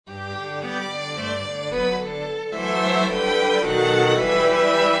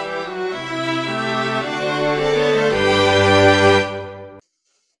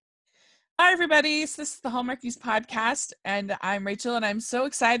everybody. So this is the Hallmarkies podcast, and I'm Rachel, and I'm so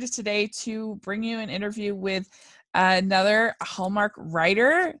excited today to bring you an interview with another Hallmark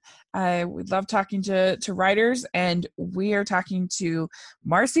writer. We love talking to writers, and we are talking to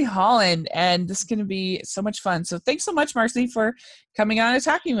Marcy Holland, and this is going to be so much fun. So thanks so much, Marcy, for coming on and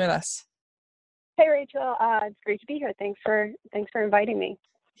talking with us. Hey, Rachel. It's great to be here. Thanks for inviting me.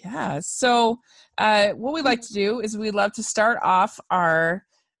 Yeah. So what we like to do is we love to start off our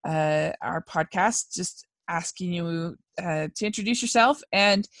podcast just asking you to introduce yourself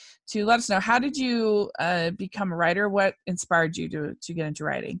and to let us know, how did you become a writer? What inspired you to get into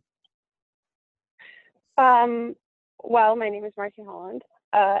writing? Well, my name is Marcy Holland.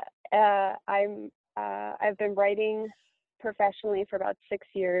 I've been writing professionally for about 6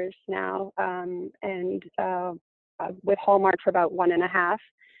 years now, and with Hallmark for about 1.5.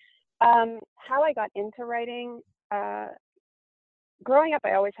 How I got into writing, growing up,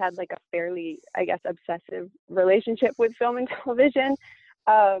 I always had like a fairly, I guess, obsessive relationship with film and television.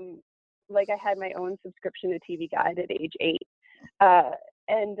 Like I had my own subscription to TV Guide at age 8.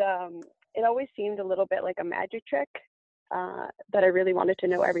 And it always seemed a little bit like a magic trick that I really wanted to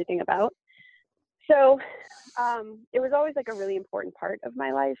know everything about. So it was always like a really important part of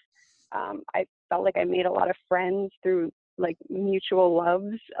my life. I felt like I made a lot of friends through like mutual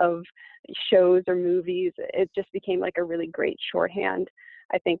loves of shows or movies. It just became like a really great shorthand,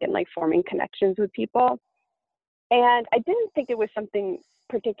 I think, in like forming connections with people. And I didn't think it was something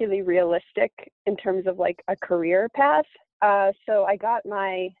particularly realistic in terms of like a career path. So I got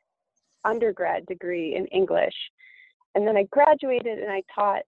my undergrad degree in English, and then I graduated and I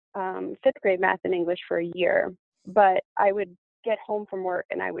taught 5th grade math and English for a year. But I would get home from work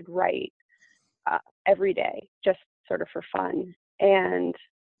and I would write every day, just sort of for fun. And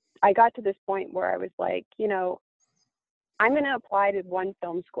I got to this point where I was like, you know, I'm going to apply to one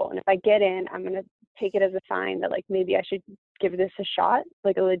film school. And if I get in, I'm going to take it as a sign that like maybe I should give this a shot,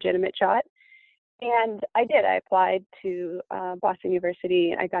 like a legitimate shot. And I did. I applied to Boston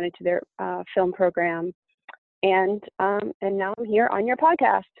University. I got into their film program. And now I'm here on your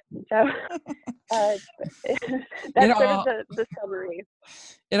podcast. So that's sort of the summary.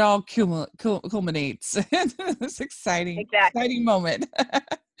 It all culminates. This exciting moment.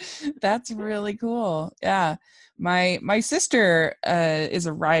 That's really cool. Yeah. My sister is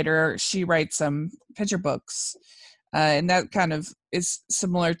a writer. She writes some picture books. And that kind of is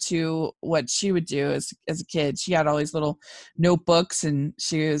similar to what she would do as a kid. She had all these little notebooks, and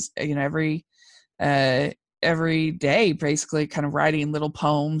she was, every day basically kind of writing little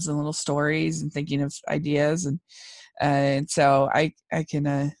poems and little stories and thinking of ideas, and so I can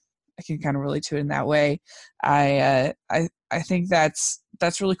kind of relate to it in that way. I think that's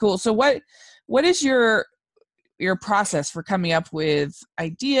really cool. So what is your process for coming up with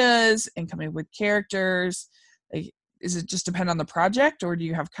ideas and coming up with characters? Like, is it just depend on the project, or do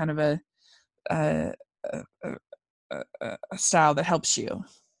you have kind of a style that helps you?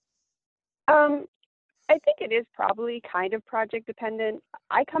 I think it is probably kind of project dependent.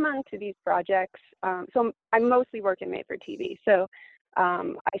 I come onto these projects, so I'm mostly working made for TV. So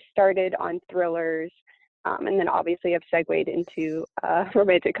I started on thrillers, and then obviously I've segued into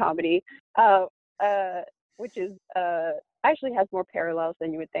romantic comedy, which is actually has more parallels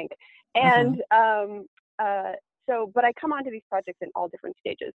than you would think. And but I come onto these projects in all different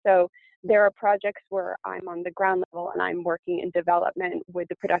stages. So there are projects where I'm on the ground level and I'm working in development with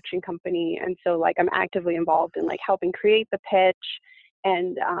the production company. And so like I'm actively involved in like helping create the pitch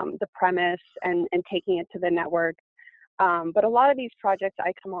and the premise and taking it to the network. But a lot of these projects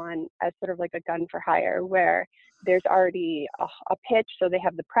I come on as sort of like a gun for hire, where there's already a pitch. So they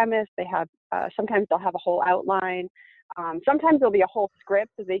have the premise, they have, sometimes they'll have a whole outline. Sometimes there'll be a whole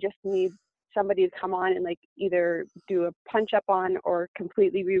script, so they just need somebody to come on and like either do a punch up on or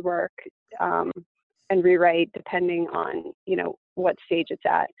completely rework and rewrite depending on, you know, what stage it's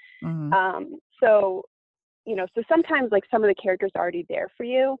at. So sometimes like some of the characters are already there for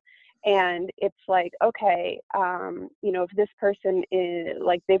you, and it's like, okay, if this person is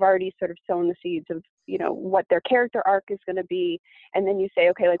like, they've already sort of sown the seeds of, you know, what their character arc is going to be. And then you say,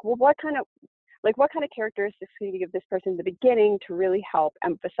 okay, like, well, what kind of characteristics can you give this person in the beginning to really help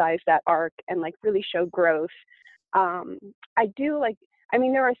emphasize that arc and like really show growth?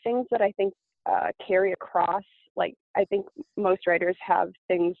 There are things that I think carry across. Like, I think most writers have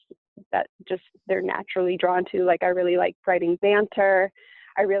things that just they're naturally drawn to. Like, I really like writing banter.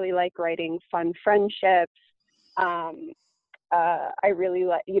 I really like writing fun friendships. I really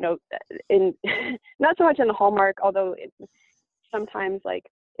like, in not so much in the Hallmark, although sometimes like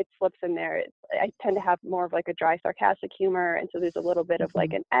it slips in there. I tend to have more of like a dry, sarcastic humor, and so there's a little bit of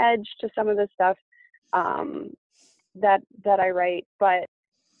like an edge to some of the stuff that I write. But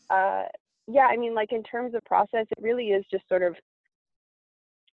yeah, I mean, like in terms of process, it really is just sort of.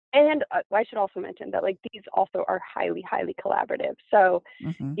 And I should also mention that like these also are highly, highly collaborative. So,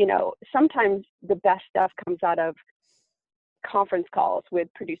 you know, sometimes the best stuff comes out of conference calls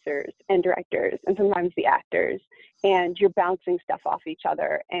with producers and directors and sometimes the actors, and you're bouncing stuff off each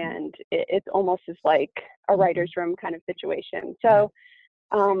other, and it's almost as like a writer's room kind of situation. So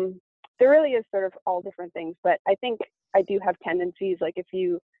there really is sort of all different things, but I think I do have tendencies, like if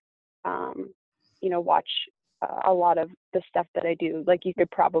you you know, watch a lot of the stuff that I do, like you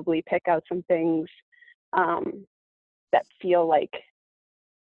could probably pick out some things that feel like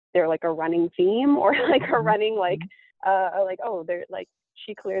they're like a running theme, or like a running like oh, they're like,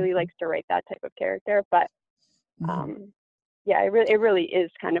 she clearly likes to write that type of character. But yeah, it really is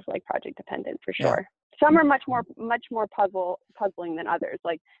kind of like project dependent for sure. Some are much more puzzling than others.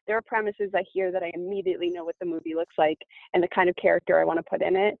 Like there are premises I hear that I immediately know what the movie looks like and the kind of character I want to put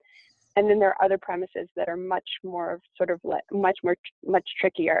in it. And then there are other premises that are much more sort of much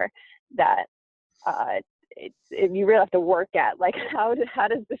trickier, that you really have to work at, like how does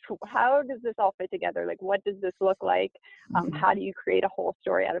this all fit together? Like what does this look like? How do you create a whole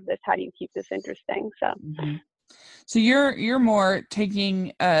story out of this? How do you keep this interesting? So you're more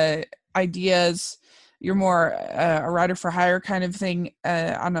taking ideas. You're more a writer for hire kind of thing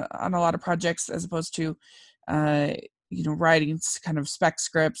on a lot of projects, as opposed to you know, writing kind of spec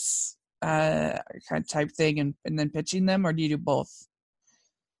scripts kind of type thing and then pitching them, or do you do both?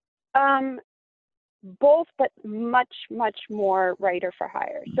 Both, but much more writer for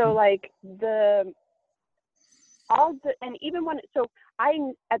hire. So like and even when, so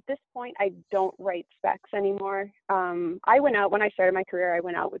at this point I don't write specs anymore. I went out, when I started my career, I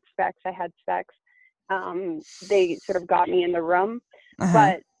went out with specs. I had specs. They sort of got me in the room,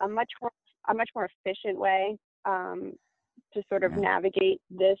 but a much more efficient way to sort of navigate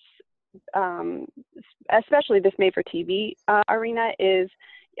this, especially this made for TV arena, is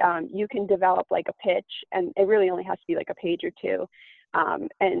you can develop like a pitch, and it really only has to be like a page or two.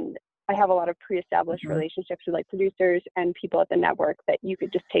 And I have a lot of pre-established relationships with like producers and people at the network that you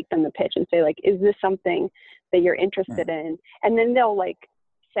could just take them the pitch and say like, is this something that you're interested in? And then they'll like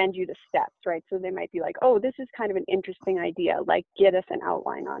send you the steps, right? So they might be like, oh, this is kind of an interesting idea. Like, get us an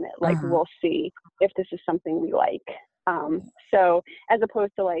outline on it. Like, we'll see if this is something we like. So as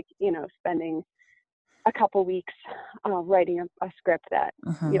opposed to like, you know, spending a couple weeks writing a script that,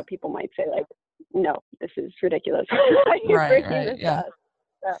 you know, people might say like, no, this is ridiculous. Right. Yeah.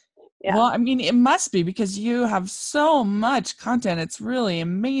 So, yeah. Well, I mean, it must be, because you have so much content. It's really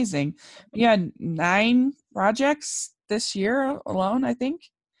amazing. You had 9 projects this year alone, I think.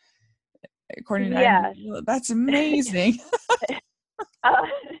 According to Yes. that's amazing.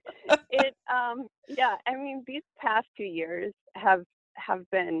 Yeah, I mean, these past 2 years have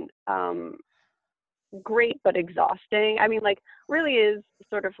been great but exhausting. I mean, like, really is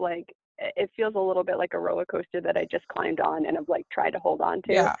sort of like, it feels a little bit like a roller coaster that I just climbed on and have like tried to hold on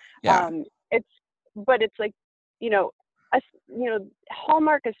to. It's like, you know,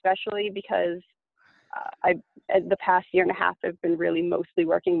 Hallmark, especially because the past year and a half have been really mostly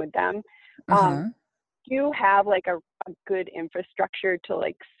working with them. Do have like a good infrastructure to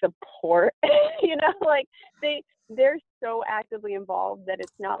like support, you know, like they're so actively involved that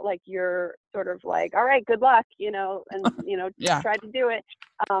it's not like you're sort of like, all right, good luck, you know, and, you know, try to do it.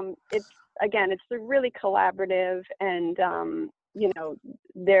 It's really collaborative, and, you know,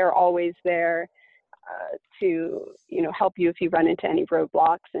 they're always there to, you know, help you if you run into any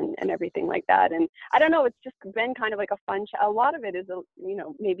roadblocks and everything like that. And I don't know, it's just been kind of like a fun, a lot of it is, you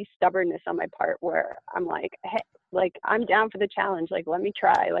know, maybe stubbornness on my part, where I'm like, hey, like, I'm down for the challenge. Like, let me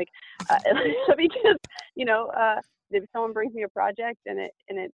try, like, let me just, you know, if someone brings me a project and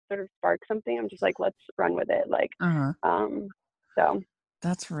it sort of sparks something, I'm just like, let's run with it. Like, so.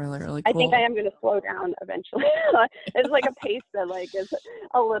 That's really, really I cool. think I am going to slow down eventually. It's like a pace that like is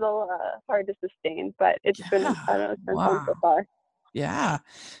a little hard to sustain, but it's been, I don't know, it's been fun so far. Yeah.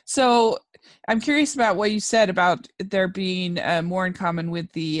 So I'm curious about what you said about there being more in common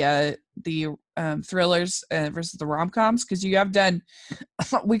with the thrillers versus the rom-coms, because you have done,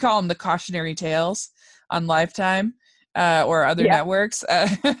 we call them the cautionary tales on Lifetime or other networks.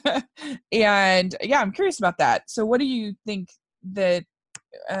 And yeah, I'm curious about that. So what do you think that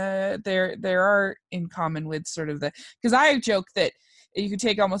there are in common with sort of because I joke that you could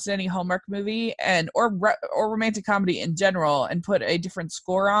take almost any Hallmark movie or romantic comedy in general and put a different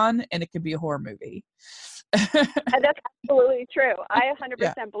score on, and it could be a horror movie. And that's absolutely true. I Yeah.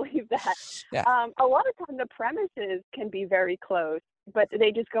 100% believe that. Yeah. A lot of times the premises can be very close, but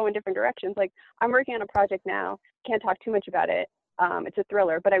they just go in different directions. Like I'm working on a project now, can't talk too much about it. It's a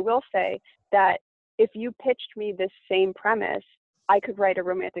thriller, but I will say that if you pitched me this same premise, I could write a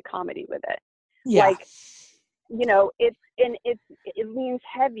romantic comedy with it. Yeah. Like, it leans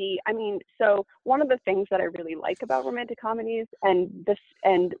heavy. I mean, so one of the things that I really like about romantic comedies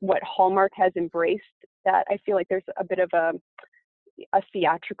and what Hallmark has embraced, that I feel like there's a bit of a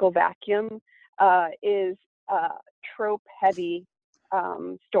theatrical vacuum, is trope heavy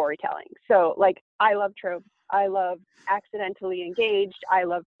storytelling. So like I love tropes. I love accidentally engaged. I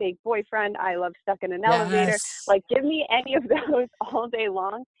love fake boyfriend. I love stuck in an elevator. Yes. Like give me any of those all day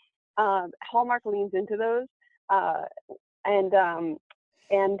long. Hallmark leans into those. Uh, and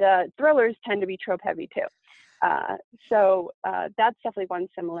thrillers tend to be trope heavy too. Uh, so that's definitely one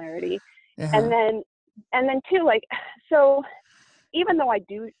similarity. And Uh-huh. then and then too, like, so even though I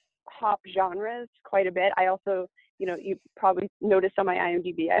do hop genres quite a bit, I also, you probably noticed on my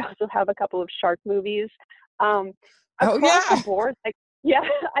IMDb, I also have a couple of shark movies. Um, Oh Across the yeah. board, like, yeah,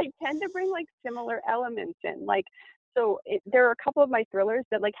 I tend to bring like similar elements in. Like, there are a couple of my thrillers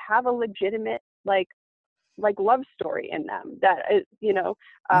that like have a legitimate like love story in them that is,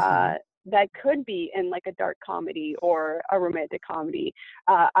 Uh-huh. that could be in like a dark comedy or a romantic comedy.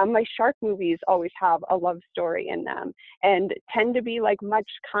 My shark movies always have a love story in them and tend to be like much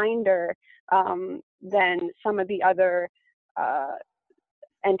kinder than some of the other uh,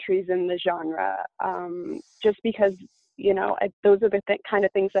 entries in the genre, just because those are the kind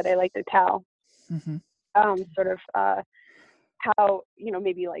of things that I like to tell. Mm-hmm. Sort of how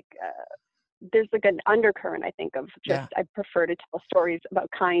maybe like there's like an undercurrent, I think, of just Yeah. I prefer to tell stories about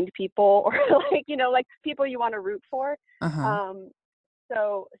kind people or like like people you want to root for. Uh-huh. Um,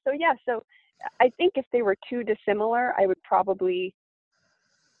 so yeah, so I think if they were too dissimilar, I would probably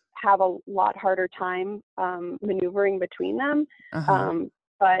have a lot harder time maneuvering between them. Uh-huh. Um,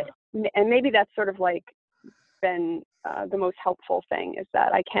 but and maybe that's sort of like been the most helpful thing, is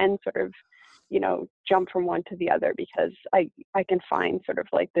that I can sort of jump from one to the other because I can find sort of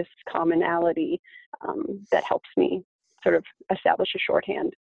like this commonality that helps me sort of establish a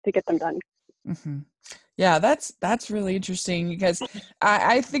shorthand to get them done. Mm-hmm. Yeah, that's really interesting because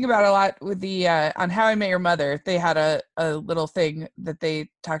I think about a lot with the on How I Met Your Mother. They had a little thing that they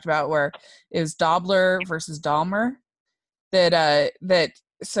talked about where it was Dobler versus Dahmer. That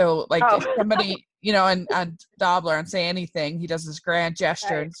so like Oh, if somebody on Dobler on Say Anything, he does this grand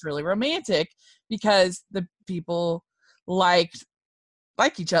gesture right. and it's really romantic because the people liked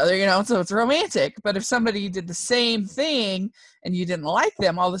like each other, so it's romantic. But if somebody did the same thing and you didn't like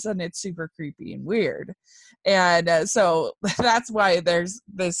them, all of a sudden it's super creepy and weird. And so that's why there's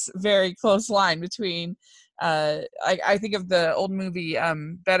this very close line between. I think of the old movie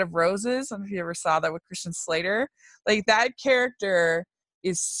Bed of Roses. I don't know if you ever saw that with Christian Slater. Like that character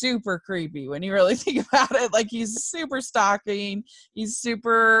is super creepy when you really think about it. Like he's super stalking, he's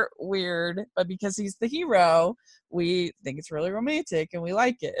super weird, but because he's the hero, we think it's really romantic and we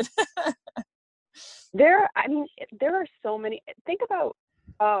like it. I mean, there are so many. Think about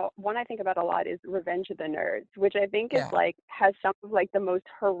one I think about a lot is Revenge of the Nerds, which I think is Yeah. like has some of like the most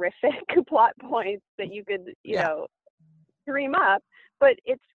horrific plot points that you could, Yeah. dream up, but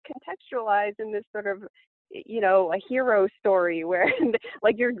it's contextualized in this sort of a hero story where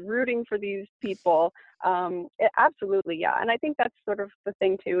like you're rooting for these people. Absolutely, yeah. And I think that's sort of the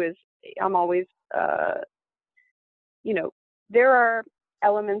thing too, is I'm always you know there are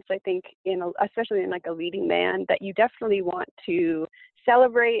elements, I think, especially in like a leading man, that you definitely want to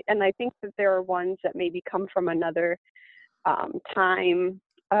celebrate, and I think that there are ones that maybe come from another time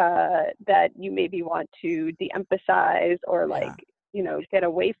that you maybe want to de-emphasize or like Yeah. get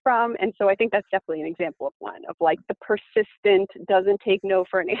away from. And so I think that's definitely an example of one of like the persistent doesn't take no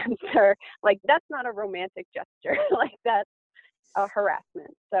for an answer. Like that's not a romantic gesture. Like that's a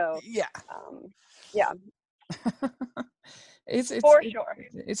harassment. So Yeah. um, yeah, it's it's for it, sure.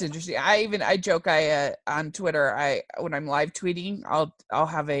 it's interesting. I joke, I on Twitter, I when I'm live tweeting, I'll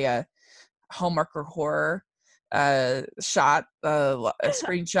have a Hallmark or horror shot, a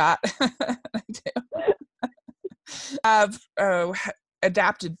screenshot. I do have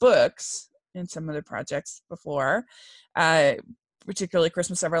adapted books in some of the projects before, uh, particularly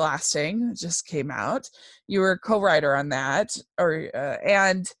Christmas Everlasting just came out. You were a co-writer on that, or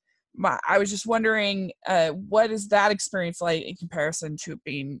and I was just wondering, what is that experience like in comparison to it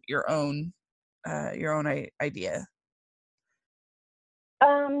being your own idea?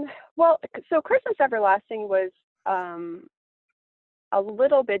 Well, so Christmas Everlasting was a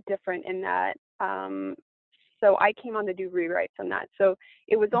little bit different in that so I came on to do rewrites on that. So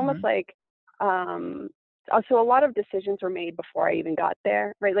it was almost Mhm. like, so a lot of decisions were made before I even got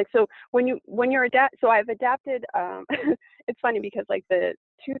there, right? Like, so so I've adapted, it's funny because like the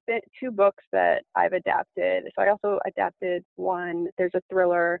two books that I've adapted, so I also adapted one, there's a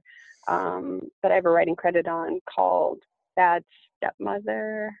thriller that I have a writing credit on called Bad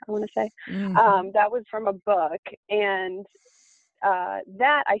Stepmother, I want to say. Mhm. That was from a book, and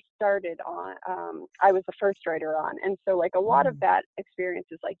that I started on, I was the first writer on. And so like a lot of Mhm. that experience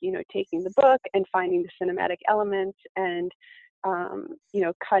is like, taking the book and finding the cinematic elements and,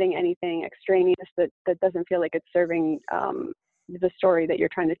 cutting anything extraneous that doesn't feel like it's serving the story that you're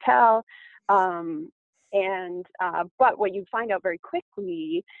trying to tell. But what you find out very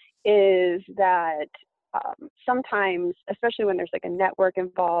quickly is that sometimes, especially when there's like a network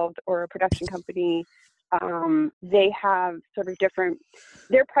involved or a production company, they have sort of different,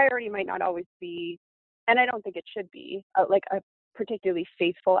 their priority might not always be, and I don't think it should be, like a particularly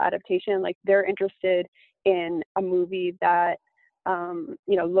faithful adaptation. Like they're interested in a movie that,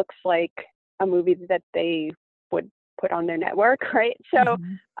 looks like a movie that they would put on their network, right?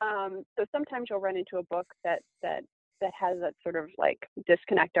 Mhm. So sometimes you'll run into a book that has that sort of like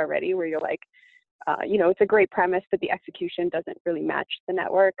disconnect already, where you're like, it's a great premise, but the execution doesn't really match the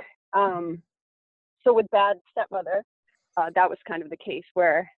network. Mhm. So with Bad Stepmother, that was kind of the case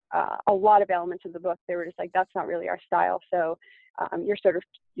where a lot of elements of the book, they were just like, that's not really our style. So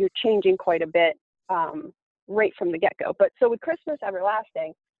you're changing quite a bit right from the get-go. But so with Christmas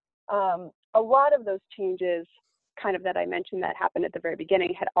Everlasting, a lot of those changes kind of that I mentioned that happened at the very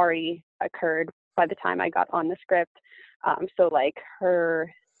beginning had already occurred by the time I got on the script. So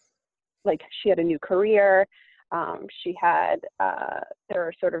she had a new career. She had, there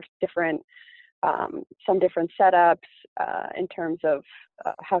are sort of some different setups in terms of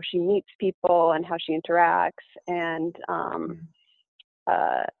how she meets people and how she interacts, and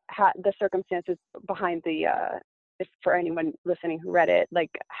the circumstances behind if for anyone listening who read it,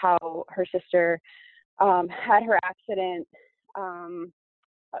 like how her sister had her accident.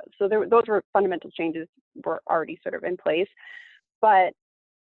 Those were fundamental changes were already sort of in place, but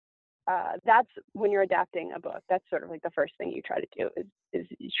that's when you're adapting a book. That's sort of like the first thing you try to do is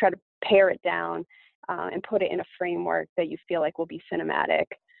you try to pare it down and put it in a framework that you feel like will be cinematic.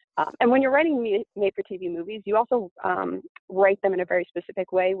 And when you're writing made-for-TV movies, you also write them in a very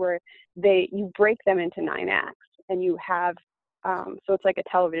specific way where you break them into 9 acts, and you have so it's like a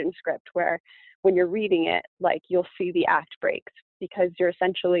television script where when you're reading it, like you'll see the act breaks, because you're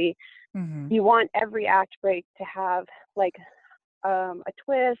essentially, Mhm. you want every act break to have like a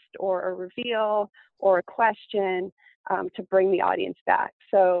twist or a reveal or a question to bring the audience back.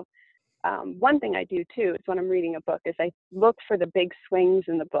 So one thing I do too is when I'm reading a book is I look for the big swings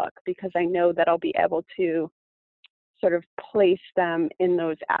in the book, because I know that I'll be able to sort of place them in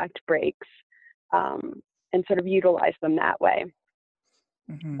those act breaks and sort of utilize them that way.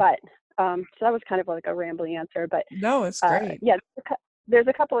 Mhm. But so that was kind of like a rambling answer, but No, it's great. yeah, there's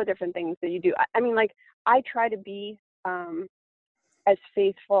a couple of different things that you do. I mean, like I try to be as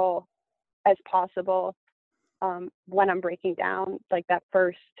faithful as possible when I'm breaking down like that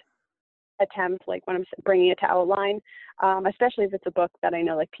first attempt, like when I'm bringing it to outline, especially if it's a book that I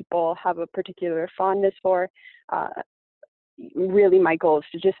know like people have a particular fondness for. Uh, Really, my goal is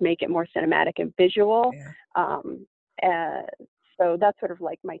to just make it more cinematic and visual. Yeah. Um, uh, so that's sort of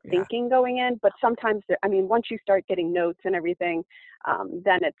like my Yeah. thinking going in. But sometimes, I mean, once you start getting notes and everything,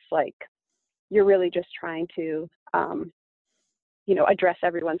 then it's like you're really just trying to address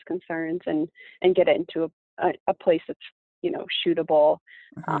everyone's concerns and get it into a place that's shootable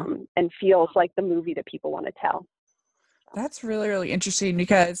Uh-huh. and feels like the movie that people want to tell. So, That's really, really interesting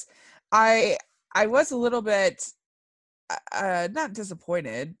because I I was a little bit not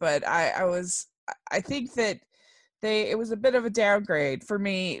disappointed, but I think that it was a bit of a downgrade for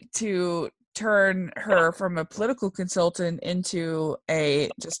me to turn her from a political consultant into a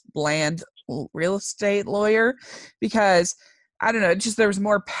just bland real estate lawyer, because I don't know, just there was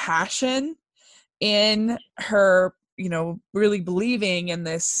more passion in her, really believing in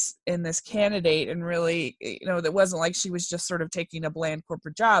this candidate, and really, that wasn't like she was just sort of taking a bland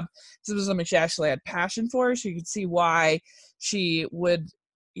corporate job. This was something she actually had passion for. She could see why she would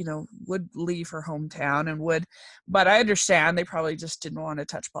leave her hometown and would, but I understand they probably just didn't want to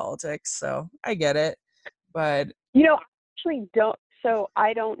touch politics, so I get it. But actually don't. So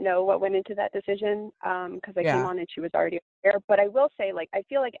I don't know what went into that decision because I came yeah. on and she was already there. But I will say, like, I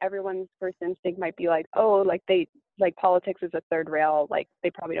feel like everyone's first instinct might be like, oh, like politics is a third rail. Like they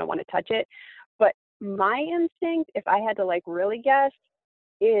probably don't want to touch it. But my instinct, if I had to like really guess,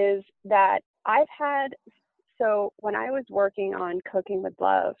 is that I've had So when I was working on Cooking with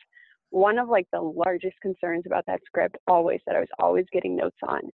Love, one of like the largest concerns about that script always that I was always getting notes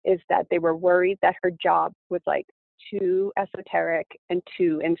on is that they were worried that her job was like too esoteric and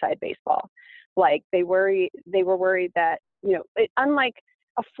too inside baseball. Like they were worried that, unlike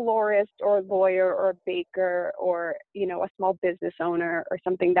a florist or a lawyer or a baker or, a small business owner or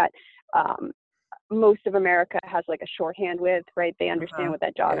something that most of America has like a shorthand with, right? They understand what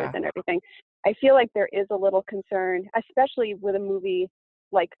that job is and everything. I feel like there is a little concern, especially with a movie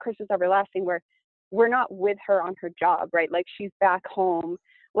like Christmas Everlasting, where we're not with her on her job, right? Like she's back home.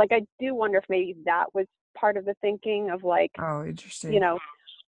 Like I do wonder if maybe that was part of the thinking of like, Oh, interesting.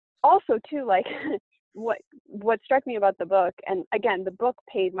 Also too, like what struck me about the book, and again, the book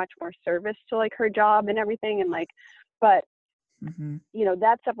paid much more service to like her job and everything, and like, but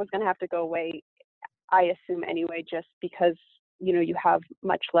that stuff was going to have to go away, I assume anyway, just because you have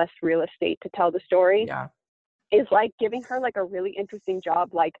much less real estate to tell the story. Yeah. Is like giving her like a really interesting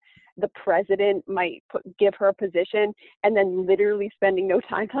job, like the president might give her a position and then literally spending no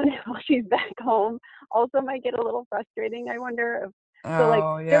time on it while she's back home also might get a little frustrating, I wonder. So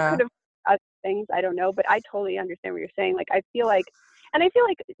like there could have other things, I don't know, but I totally understand what you're saying. Like I feel like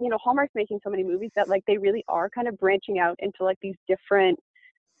Hallmark's making so many movies that like they really are kind of branching out into like these different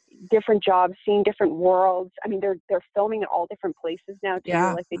jobs, seeing different worlds. I mean, they're filming in all different places now too.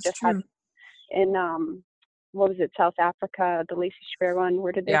 Yeah, like they that's just true. had in what was it, South Africa, the Lacey Chabert one.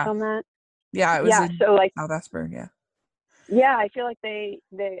 Where did they film that? Yeah, it was in so like South Africa. I feel like I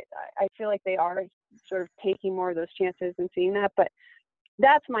feel like they are sort of taking more of those chances and seeing that. But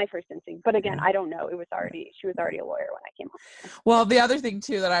that's my first instinct. But again, I don't know. She was already a lawyer when I came home. Well, the other thing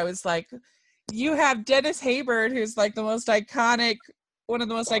too that I was like, you have Dennis Haysbert, who's like one of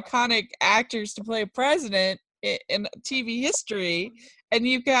the most iconic actors to play a president in TV history, and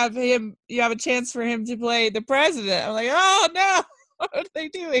you have a chance for him to play the president. I'm like, oh no, what are they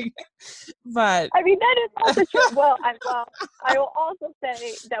doing? But I mean, that is also true. Well, I will also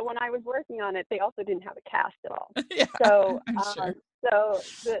say that when I was working on it, they also didn't have a cast at all. Yeah, So, I'm sure.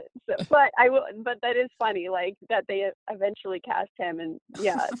 but that is funny, like that they eventually cast him, and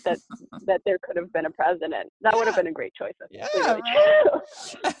that there could have been a president. That would have been a great choice. That's really true.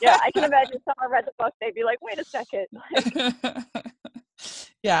 Yeah, I can imagine someone read the book, they'd be like, wait a second. Like,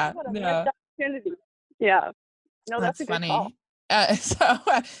 yeah, what a no. missed opportunity. Yeah, no, that's a good funny. call.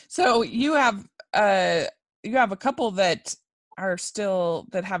 So you have a couple that are still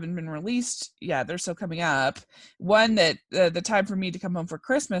that haven't been released. Yeah, they're still coming up. One that The Time for Me to Come Home for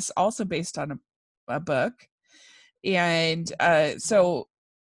Christmas, also based on a book. And so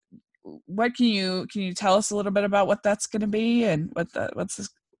what can you tell us a little bit about what that's going to be and what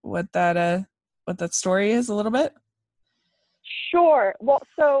that story is a little bit? Sure. Well,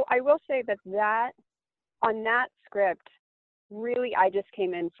 so I will say that on that script, really, I just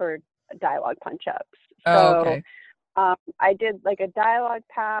came in for dialogue punch-ups. So Okay. I did like a dialogue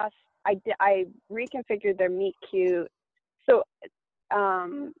pass. I reconfigured their meet cute. So,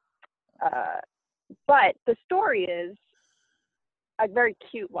 but the story is a very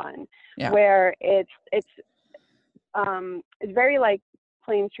cute one, where it's very like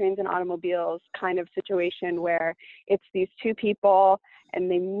Planes, Trains, and Automobiles kind of situation, where it's these two people,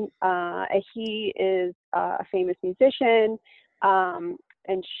 and he is a famous musician,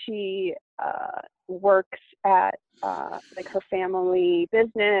 and she works at like her family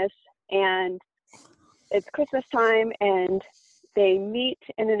business, and it's Christmas time, and they meet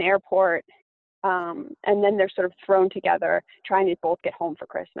in an airport, and then they're sort of thrown together trying to both get home for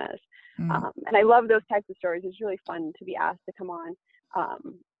Christmas. And I love those types of stories. It's really fun to be asked to come on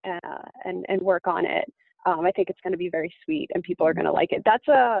and work on it. I think it's going to be very sweet, and people are going to like it. That's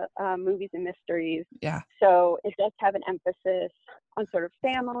a movies and mysteries. Yeah. So it does have an emphasis on sort of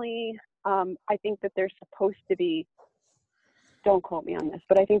family. I think that there's supposed to be, don't quote me on this,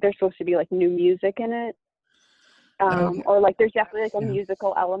 but I think there's supposed to be like new music in it. Or like there's definitely like a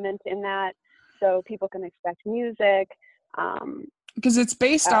musical element in that. So people can expect music. Because it's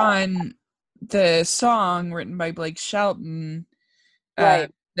based on the song written by Blake Shelton.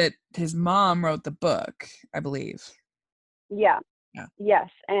 Right. That his mom wrote the book, I believe. Yeah. Yes.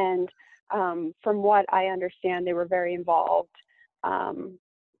 And from what I understand, they were very involved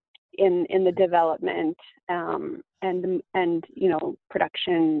in the development and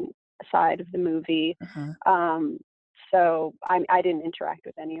production side of the movie. So I didn't interact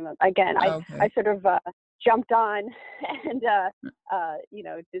with any of them. Again, I sort of jumped on and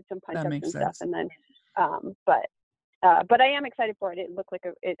did some punch-ups and stuff, and then but I am excited for it. It looked like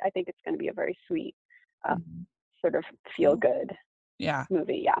I think it's going to be a very sweet sort of feel good. Yeah.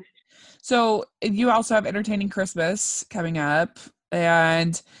 movie. Yeah. So you also have Entertaining Christmas coming up,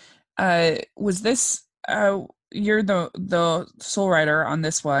 and was this you're the sole writer on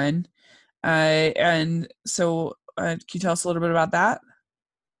this one, and so can you tell us a little bit about that?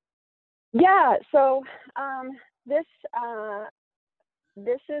 Yeah. So this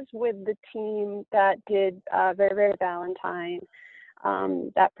this is with the team that did Very Very Valentine,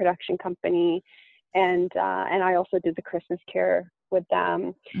 that production company, and I also did the Christmas Care with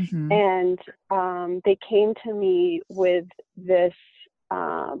them. Mm-hmm. And they came to me with this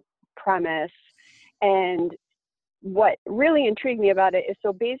premise, and what really intrigued me about it is,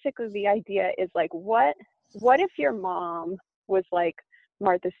 so basically the idea is like, what if your mom was like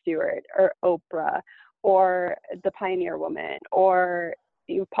Martha Stewart or Oprah or the Pioneer Woman or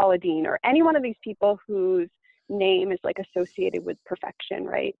Paula Deen or any one of these people whose name is like associated with perfection,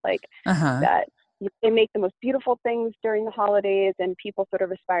 right? Like Uh-huh. that they make the most beautiful things during the holidays and people sort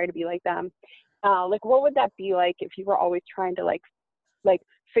of aspire to be like them. Like what would that be like if you were always trying to like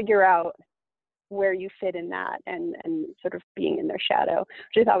figure out where you fit in that, and sort of being in their shadow,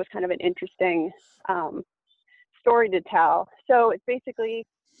 which I thought was kind of an interesting story to tell. So it's basically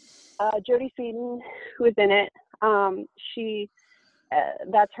Jodie Sweetin who is in it. She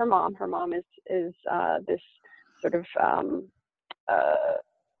That's her mom. Her mom is this sort of uh,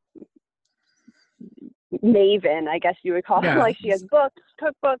 maven, I guess you would call her. Yeah. Like she has books,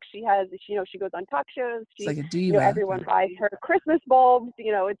 cookbooks. She has, she goes on talk shows. It's She, like a diva. everyone buys her Christmas bulbs.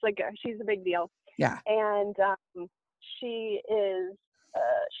 It's like she's a big deal. Yeah. And she is,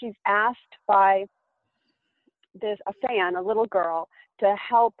 she's asked by a fan, a little girl, to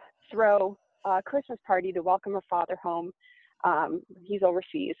help throw a Christmas party to welcome her father home. He's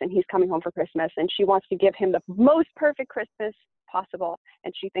overseas and he's coming home for Christmas, and she wants to give him the most perfect Christmas possible.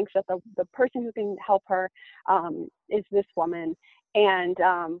 And she thinks that the person who can help her is this woman. And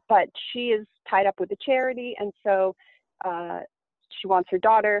but she is tied up with a charity, and so she wants her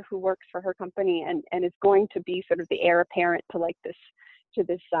daughter, who works for her company and is going to be sort of the heir apparent to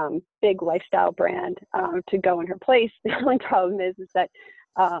this big lifestyle brand, to go in her place. The only problem is that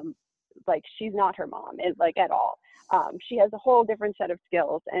like she's not her mom, like at all. She has a whole different set of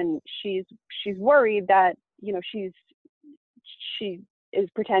skills, and she's worried that she is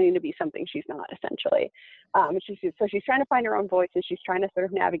pretending to be something she's not, essentially. So she's trying to find her own voice, and she's trying to sort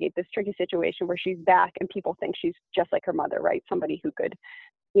of navigate this tricky situation where she's back and people think she's just like her mother, right? Somebody who could,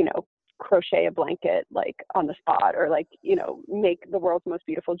 crochet a blanket like on the spot, or like, make the world's most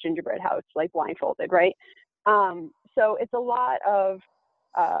beautiful gingerbread house like blindfolded, right? So it's a lot of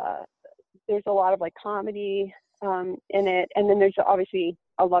there's a lot of like comedy in it, and then there's obviously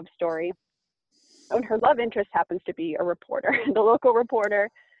a love story. And her love interest happens to be a reporter, the local reporter,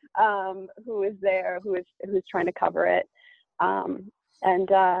 who is there, who's trying to cover it, and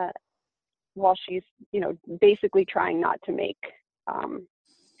while she's basically trying not to make a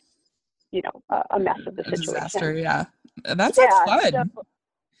mess of the A disaster. situation. Yeah. That sounds Yeah, so fun.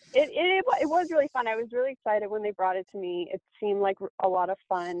 it was really fun. I was really excited when they brought it to me. It seemed like a lot of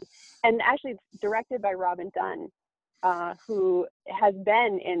fun, and actually it's directed by Robin Dunn, who has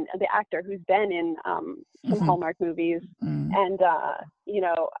been in the actor who's been in some Mm-hmm. Hallmark movies, Mm-hmm. and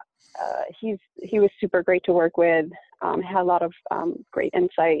he was super great to work with. Had a lot of great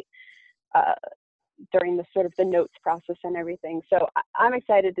insight during the sort of the notes process and everything. So I'm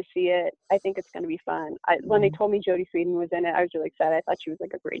excited to see it. I think it's going to be fun. When they told me Jodie Sweetin was in it, I was really excited. I thought she was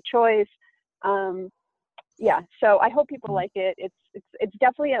like a great choice. Yeah, so I hope people like it. It's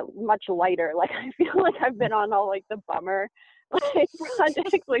definitely a much lighter. Like I feel like I've been on all like the bummer like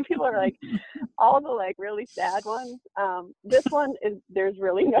projects. Like people are like all the like really sad ones. This one there's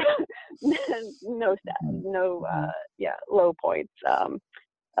really no sad, no low points.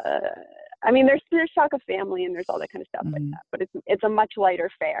 I mean, there's talk of family and there's all that kind of stuff like that, but it's a much lighter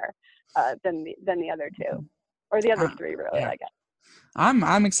fare than the other two, or the other three, really, Yeah. I guess.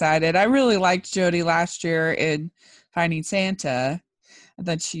 I'm excited. I really liked Jodie last year in Finding Santa. I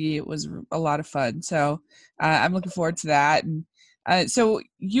thought she was a lot of fun. So I'm looking forward to that. And so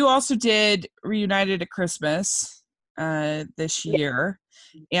you also did Reunited at Christmas this Yeah. year,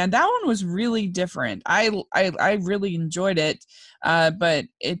 and that one was really different. I really enjoyed it, but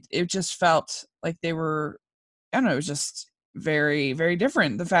it just felt like they were, I don't know, it was just very, very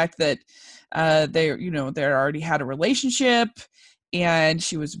different. The fact that they already had a relationship, and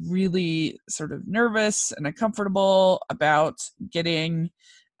she was really sort of nervous and uncomfortable about getting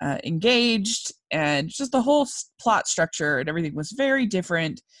engaged, and just the whole plot structure and everything was very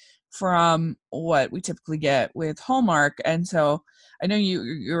different from what we typically get with Hallmark. And so I know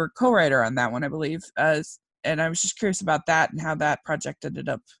you're a co-writer on that one, I believe. I was just curious about that and how that project ended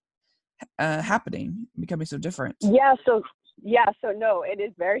up happening, becoming so different. So no, it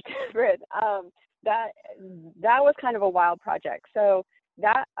is very different. That was kind of a wild project. So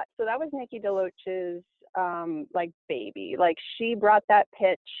that was Nikki DeLoach's like baby. Like she brought that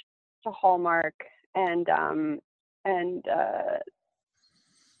pitch to Hallmark, and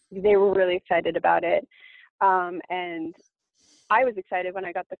they were really excited about it. And I was excited when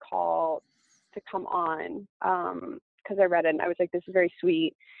I got the call to come on, because I read it and I was like, this is very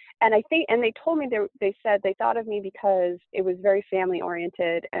sweet. And they told me, they said they thought of me because it was very family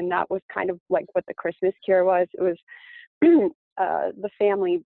oriented, and that was kind of like what the Christmas Cure was. It was the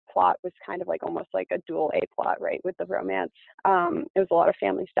family plot was kind of like almost like a dual A plot, right, with the romance. It was a lot of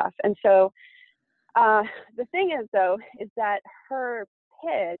family stuff. And so the thing is, though, is that her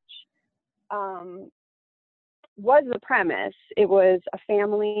pitch was the premise. It was a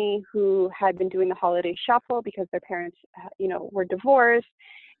family who had been doing the holiday shuffle because their parents, were divorced,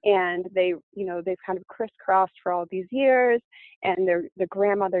 and they've kind of crisscrossed for all these years, and the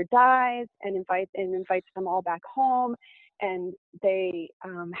grandmother dies and invites them all back home, and they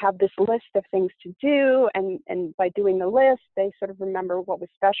have this list of things to do, and by doing the list, they sort of remember what was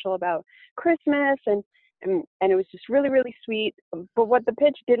special about Christmas, and it was just really, really sweet. But what the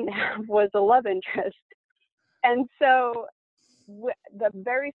pitch didn't have was a love interest. And so the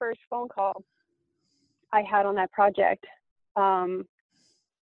very first phone call I had on that project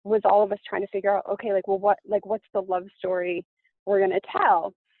was all of us trying to figure out, okay, what's the love story we're going to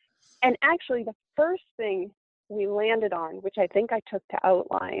tell? And actually the first thing we landed on, which I think I took to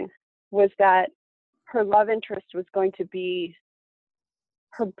outline, was that her love interest was going to be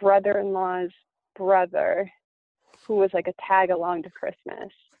her brother-in-law's brother, who was like a tag along to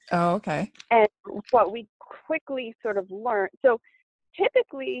Christmas. Oh, okay. And what we quickly sort of learned, so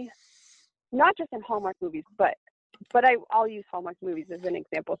typically, not just in Hallmark movies, but I'll use Hallmark movies as an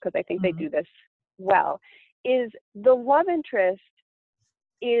example because I think they do this well, is the love interest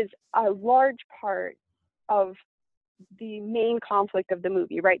is a large part of the main conflict of the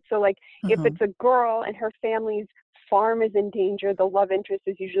movie, right? So like if it's a girl and her family's farm is in danger, the love interest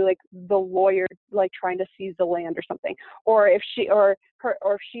is usually like the lawyer like trying to seize the land or something. Or if she's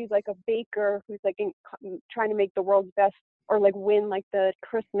like a baker who's like trying to make the world's best, or like win like the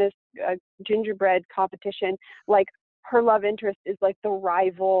Christmas gingerbread competition, like her love interest is like the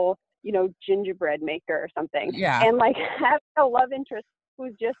rival, gingerbread maker or something. Yeah. And like having a love interest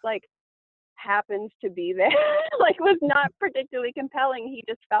who's just like happens to be there like was not particularly compelling. He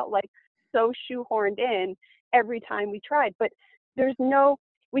just felt like so shoehorned in every time we tried. But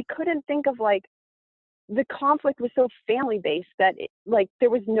we couldn't think of like, the conflict was so family based that there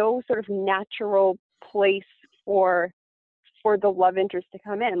was no sort of natural place for the love interest to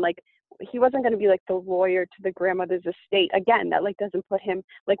come in. Like he wasn't going to be like the lawyer to the grandmother's estate. Again, that like doesn't put him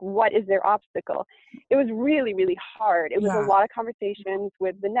like, what is their obstacle? It was really, really hard. It was a lot of conversations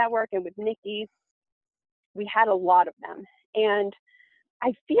with the network and with Nikki. We had a lot of them. And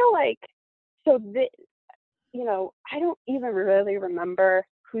I feel like, I don't even really remember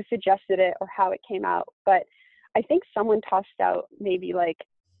who suggested it or how it came out, but I think someone tossed out maybe like,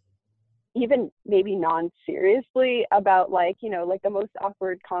 even maybe non-seriously about like, like the most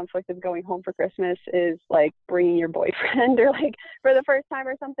awkward conflict of going home for Christmas is like bringing your boyfriend or like for the first time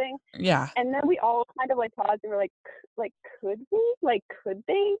or something. Yeah. And then we all kind of like paused and were like, could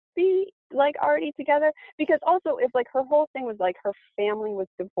they be like already together? Because also if like her whole thing was like her family was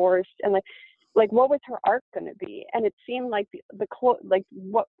divorced and like what was her arc going to be? And it seemed like like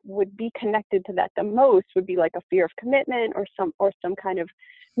what would be connected to that the most would be like a fear of commitment or some kind of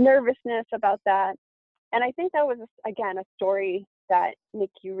nervousness about that. And I think that was again a story that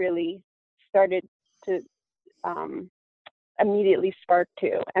Nikki really started to immediately spark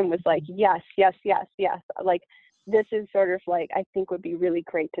to, and was like, yes, like this is sort of like I think would be really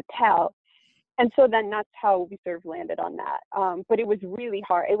great to tell. And so then that's how we sort of landed on that. But it was really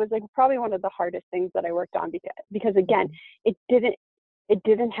hard. It was like probably one of the hardest things that I worked on because again, it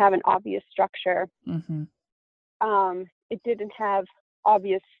didn't have an obvious structure. It didn't have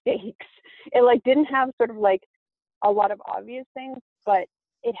obvious stakes. It like didn't have sort of like a lot of obvious things, but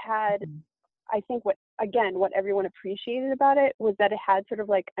it had, I think what everyone appreciated about it was that it had sort of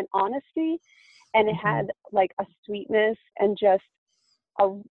like an honesty, and it had like a sweetness and just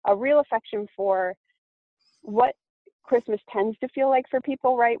a real affection for what Christmas tends to feel like for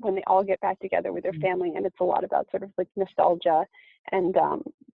people, right? When they all get back together with their family, and it's a lot about sort of like nostalgia and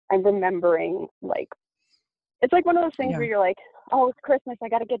remembering, like, it's like one of those things where you're like, oh, it's Christmas, I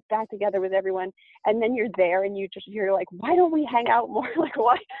got to get back together with everyone. And then you're there and you're like, why don't we hang out more? Like,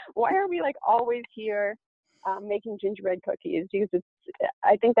 why are we like always here making gingerbread cookies, because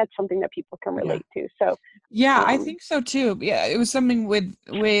I think that's something that people can Yeah. relate to. So, Yeah, I um, think so too. Yeah, it was something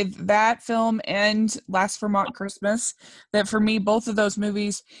with that film and Last Vermont Christmas that for me, both of those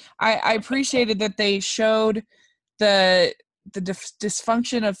movies, I appreciated that they showed the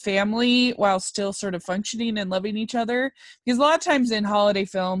dysfunction of family while still sort of functioning and loving each other. Because a lot of times in holiday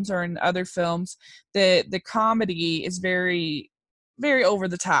films or in other films, the comedy is very over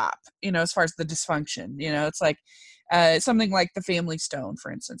the top, as far as the dysfunction. It's like something like The Family Stone,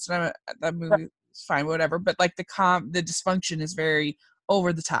 for instance. And that movie is fine, whatever, but like the dysfunction is very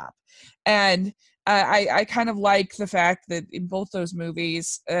over the top. And I kind of like the fact that in both those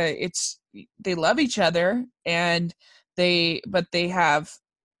movies, they love each other, and they have,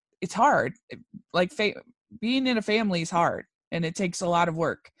 it's hard. Like being in a family is hard, and it takes a lot of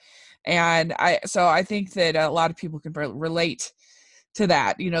work. And I think that a lot of people can relate to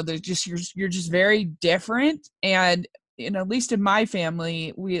that. They're just you're just very different. And at least in my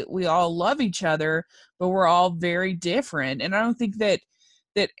family, we all love each other, but we're all very different. And I don't think that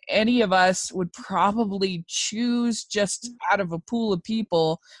any of us would probably choose just out of a pool of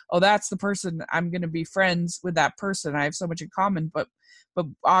people, oh, that's the person, I'm going to be friends with that person, I have so much in common. But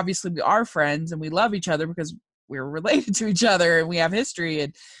obviously we are friends and we love each other because we're related to each other and we have history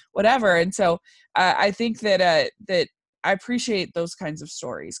and whatever. And so I think that I appreciate those kinds of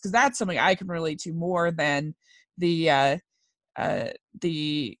stories, because that's something I can relate to more than the uh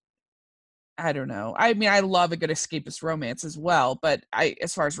the I don't know. I mean, I love a good escapist romance as well, but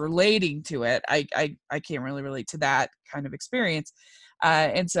as far as relating to it, I can't really relate to that kind of experience.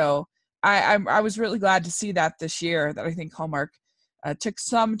 And so I was really glad to see that this year, that I think Hallmark took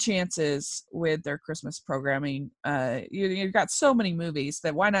some chances with their Christmas programming. You've got so many movies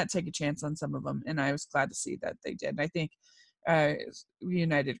that why not take a chance on some of them? And I was glad to see that they did. And I think uh,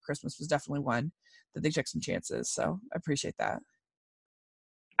 Reunited Christmas was definitely one that they took some chances. So I appreciate that.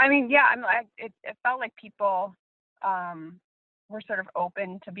 I mean, yeah, it felt like people were sort of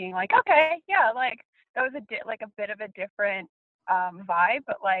open to being like, okay, yeah, like that was like a bit of a different vibe,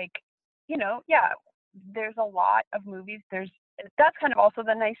 but like, yeah, there's a lot of movies. That's kind of also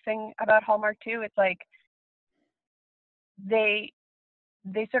the nice thing about Hallmark too. It's like they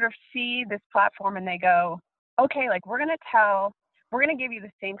they sort of see this platform and they go, okay, like we're gonna give you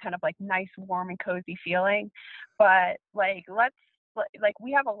the same kind of like nice, warm and cozy feeling, but like like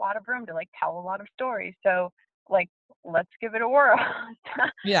we have a lot of room to like tell a lot of stories. So like let's give it a whirl.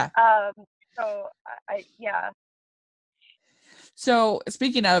 Yeah. um, so yeah. So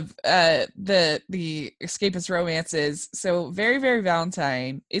speaking of the escapist romances, so Very Very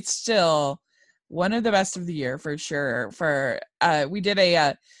Valentine, it's still one of the best of the year for sure. For we did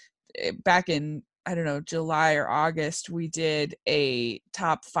back in, I don't know, July or August, we did a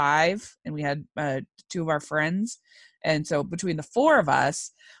top 5, and we had 2 of our friends, and so between the 4 of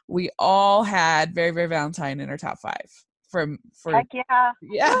us, we all had Very Very Valentine in our top 5 from for Heck yeah.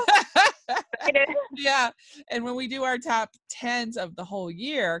 yeah. Woo, excited. Yeah. And when we do our top 10s of the whole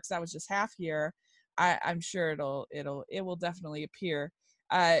year, because that was just half year, I'm sure it will definitely appear.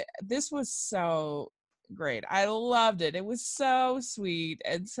 This was so great. I loved it. It was so sweet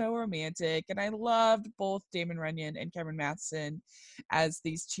and so romantic. And I loved both Damon Runyon and Cameron Matheson as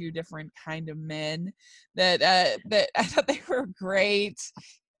these 2 different kind of men that I thought they were great.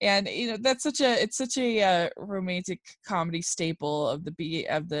 And that's such a romantic comedy staple of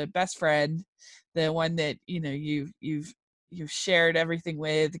the best friend, the one that you've shared everything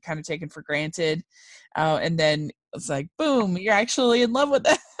with, kind of taken for granted, and then it's like boom, you're actually in love with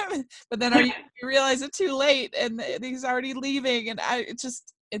them. But then you realize it too late, and he's already leaving, and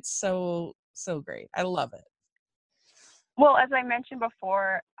it's so great. I love it. Well, as I mentioned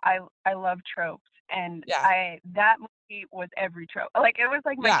before, I love tropes, and Yeah. that movie was every trope. Like it was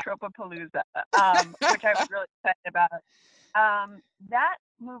like my Yeah. trope-a-palooza, which I was really excited about. That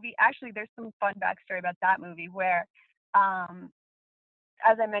movie, actually, there's some fun backstory about that movie where, um,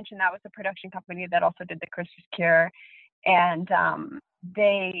 as I mentioned, that was the production company that also did The Christmas Cure, and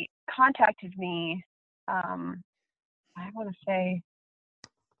they contacted me. I want to say,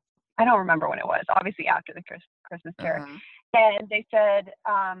 I don't remember when it was. Obviously, after the Christmas Cure, Uh-huh. and they said,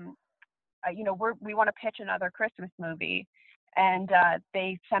 we want to pitch another Christmas movie, and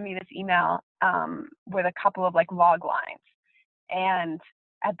they sent me this email with a couple of like log lines, and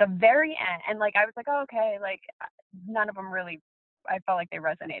at the very end, and like I was like, oh, okay, like none of them really, I felt like they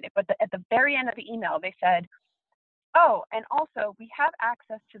resonated, but at the very end of the email, they said, oh, and also we have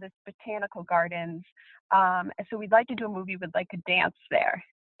access to this botanical gardens, so we'd like to do a movie with like a dance there,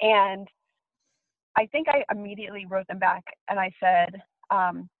 and I think I immediately wrote them back and I said,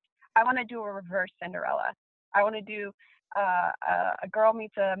 I want to do a reverse Cinderella. I want to do a girl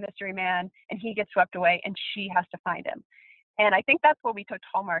meets a mystery man and he gets swept away and she has to find him. And I think that's what we took to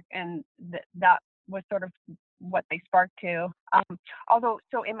Hallmark, and that was sort of what they sparked to. Although,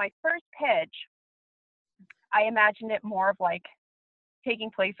 so in my first pitch, I imagined it more of like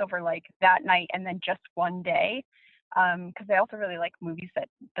taking place over like that night and then just one day. Because I also really like movies that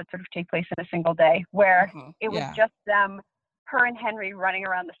sort of take place in a single day, where it was Yeah. just them, her and Henry running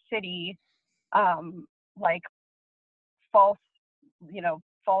around the city, like false,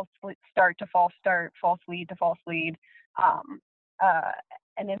 false start to false start, false lead to false lead, um, uh,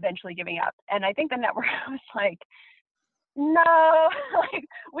 and eventually giving up. And I think the network was like, no, like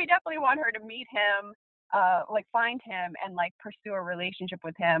we definitely want her to meet him, like find him and like pursue a relationship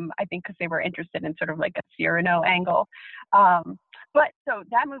with him. I think because they were interested in sort of like a Cyrano angle. But so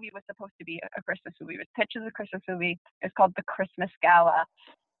that movie was supposed to be a Christmas movie. It was pitched as a Christmas movie. It's called The Christmas Gala.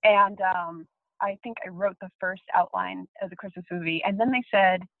 And I think I wrote the first outline as a Christmas movie. And then they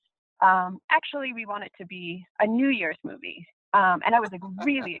said, actually, we want it to be a New Year's movie. And I was like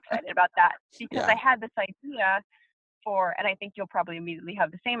really excited about that because I had this idea for, and I think you'll probably immediately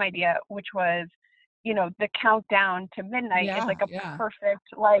have the same idea, which was, the countdown to midnight is like a perfect,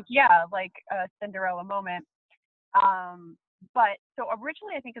 like a Cinderella moment. But so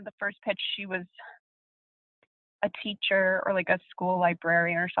originally, I think in the first pitch, she was a teacher or like a school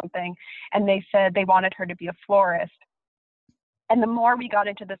librarian or something, and they said they wanted her to be a florist. And the more we got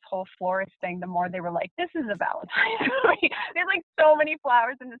into this whole florist thing, the more they were like, this is a Valentine's movie. There's like so many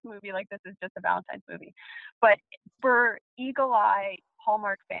flowers in this movie. Like, this is just a Valentine's movie. But for eagle-eye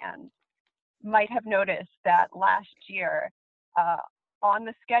Hallmark fans might have noticed that last year on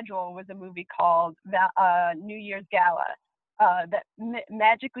the schedule was a movie called New Year's Gala that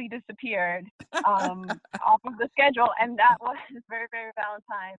magically disappeared off of the schedule. And that was very, very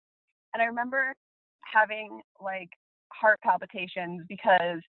Valentine's. And I remember having like heart palpitations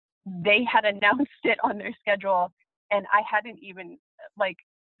because they had announced it on their schedule and I hadn't even like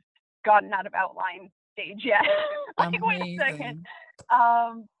gotten out of outline stage yet. Like, wait a second.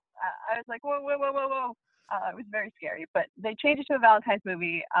 I was like, whoa. It was very scary, but they changed it to a Valentine's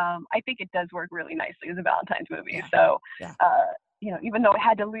movie. I think it does work really nicely as a Valentine's movie. Yeah. So, Yeah. Even though I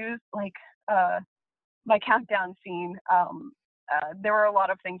had to lose like my countdown scene, there were a lot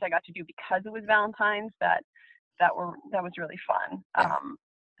of things I got to do because it was Valentine's that was really fun. Yeah.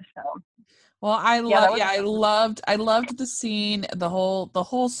 So well, I loved the scene. The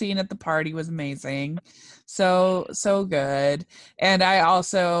whole scene at the party was amazing. So good. And I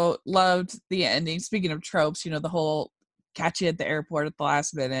also loved the ending. Speaking of tropes, the whole catch you at the airport at the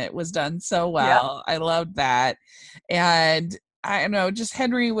last minute was done so well. I loved that. And I don't know, just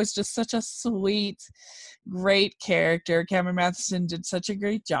Henry was just such a sweet, great character. Cameron Matheson did such a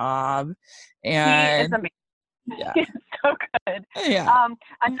great job. And he is amazing. Yeah. It's so good. Yeah.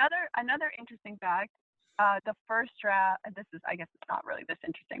 Another interesting fact, the first draft, this is, I guess it's not really this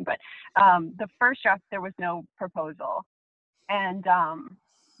interesting, but the first draft, there was no proposal. And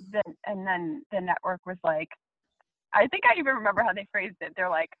then the network was like, I think I even remember how they phrased it. They're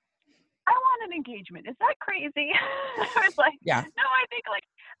like, I want an engagement. Is that crazy? I was like, yeah. No, I think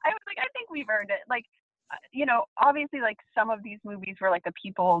we've earned it. Like, obviously, like some of these movies where like the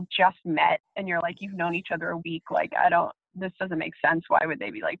people just met and you're like, you've known each other a week. Like, this doesn't make sense. Why would they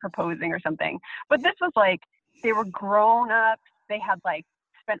be like proposing or something? But this was like, they were grown up. They had like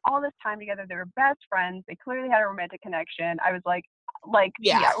spent all this time together. They were best friends. They clearly had a romantic connection. I was like, let's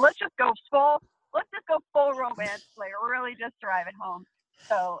just go full romance. Like, really just drive it home.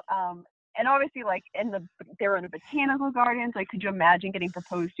 So, and obviously, like they were in a botanical gardens. Like, could you imagine getting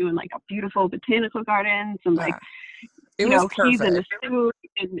proposed to in like a beautiful botanical gardens? And like, it was he's in a suit.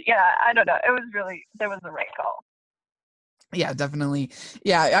 And I don't know. There was the right call. Yeah, definitely.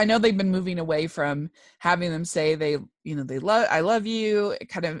 Yeah, I know they've been moving away from having them say they I love you,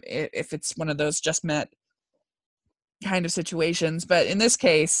 kind of if it's one of those just met kind of situations. But in this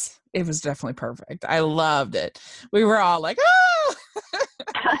case, it was definitely perfect. I loved it. We were all like, oh!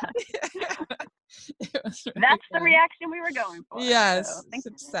 That's the reaction we were going for. Yes, so,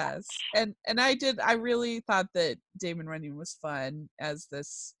 success. And I really thought that Damon Runyon was fun as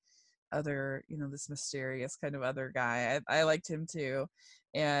this other, this mysterious kind of other guy. I liked him too.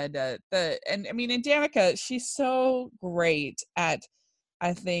 And and Danica, she's so great at,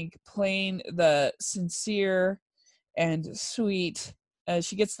 I think, playing the sincere and sweet.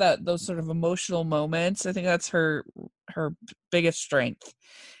 She gets those sort of emotional moments. I think that's her biggest strength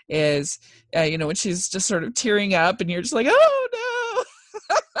is, when she's just sort of tearing up and you're just like, oh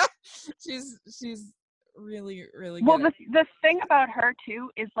no. she's really, really good. Well, the thing about her too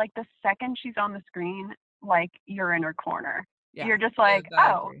is like the second she's on the screen, like you're in her corner. Yeah. You're just like,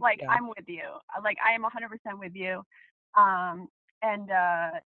 I oh, agree. like Yeah. I'm with you. Like I am 100% with you. And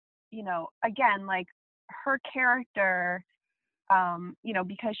you know, again, like her character, you know,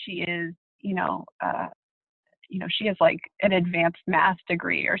 because she is, you know, she has like an advanced math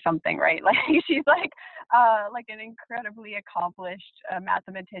degree or something, right? Like she's like an incredibly accomplished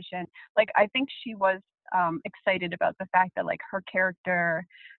mathematician. Like I think she was excited about the fact that like her character,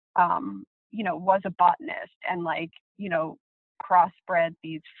 you know, was a botanist and like, you know, crossbred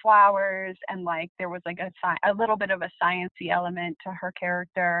these flowers and like there was like a little bit of a sciencey element to her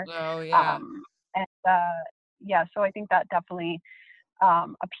character. Oh yeah. Um, and yeah, so I think that definitely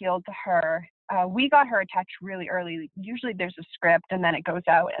appealed to her. We got her attached really early. Usually there's a script and then it goes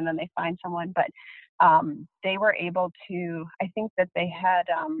out and then they find someone, but they were able to, I think that they had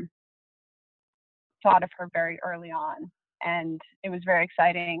thought of her very early on and it was very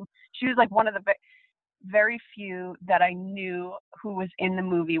exciting. She was like one of the very few that I knew who was in the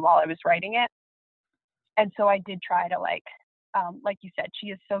movie while I was writing it. And so I did try to like you said, she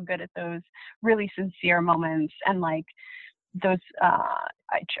is so good at those really sincere moments and like those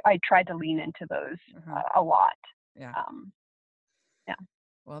I tried to lean into those a lot. Yeah. Yeah.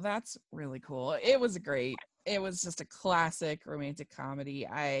 Well, that's really cool. It was just a classic romantic comedy.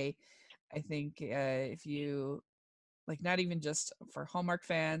 I think if you like, not even just for Hallmark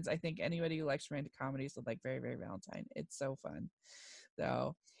fans, I think anybody who likes romantic comedies will like Very Very Valentine. It's so fun.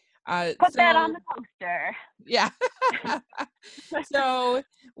 So Put that on the poster. yeah. So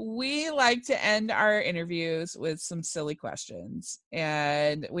we like to end our interviews with some silly questions,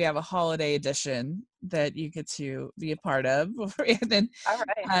 and we have a holiday edition that you get to be a part of. And then, All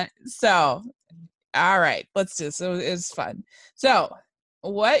right. all right, let's do this. So it's fun. So,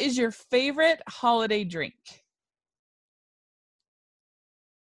 what is your favorite holiday drink?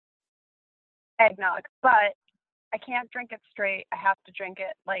 Eggnog, but I can't drink it straight. I have to drink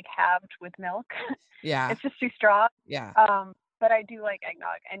it like halved with milk. Yeah, It's just too strong. yeah. But I do like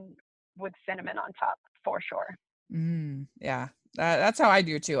eggnog and with cinnamon on top for sure. Yeah. That's how I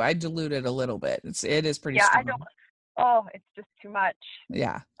do too. I dilute it a little bit. It is pretty Yeah, I don't. strong. Oh, it's just too much.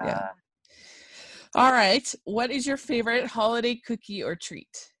 Yeah, yeah. Uh, All right. What is your favorite holiday cookie or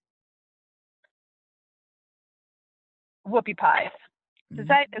treat? Whoopie pies. Mm.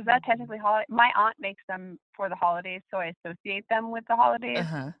 Is that technically holiday? My aunt makes them for the holidays, so I associate them with the holidays.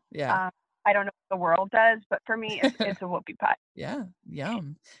 Uh-huh. Yeah. I don't know what the world does, but for me, it's a whoopie pie. Yeah.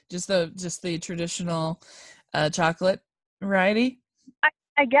 Yum. Just the traditional chocolate variety.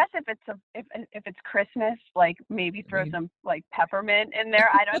 I guess if it's Christmas, like maybe throw some like peppermint in there.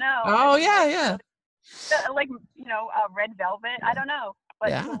 I don't know. Oh It's yeah, like yeah. like red velvet. I don't know, but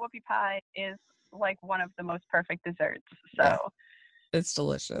Yeah. the whoopie pie is like one of the most perfect desserts. Yeah. So It's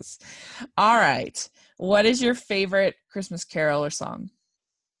delicious. All right. What is your favorite Christmas carol or song?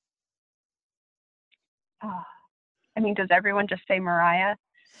 oh, I mean, does everyone just say Mariah?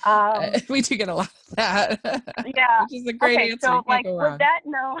 Um, We do get a lot of that. yeah. Which is a great Okay. answer. You So can't like go wrong.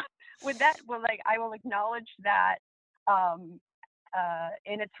 with that, well, like I will acknowledge that um,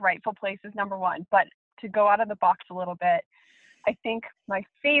 in its rightful place is number one. But to go out of the box a little bit, I think my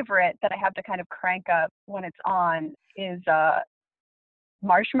favorite that I have to kind of crank up when it's on is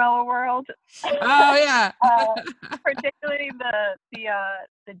Marshmallow World. Oh yeah. Particularly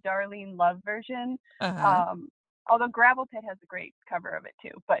the Darlene Love version. Uh-huh. Um, although Gravel Pit has a great cover of it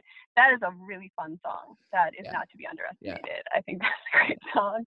too, but that is a really fun song that is Yeah. not to be Yeah. underestimated. I think that's a great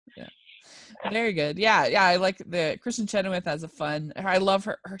song. Yeah. Very good. Yeah, yeah. I like the Kristen Chenoweth has a fun. I love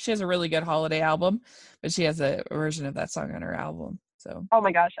her. She has a really good holiday album, but she has a version of that song on her album. So Oh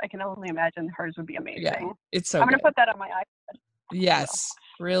my gosh, I can only imagine hers would be yeah, amazing. it's so I'm gonna good. put that on my iPad. Well, Yes,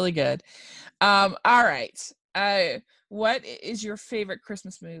 really good. All right. What is your favorite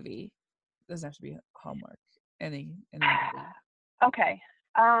Christmas movie? Doesn't have to be Hallmark. Any movie. okay.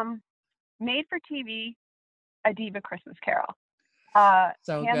 Made for TV, A Diva Christmas Carol.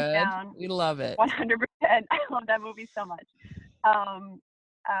 So Hands good. down, We love it. 100%. I love that movie so much. Um,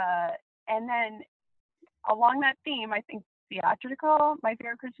 and then along that theme, I think theatrical, my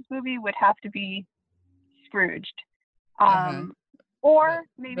favorite Christmas movie would have to be Scrooged. Uh-huh. Or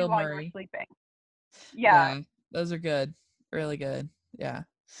maybe Bill While You Were Murray. Sleeping. Yeah. Yeah, those are good. Really good. Yeah.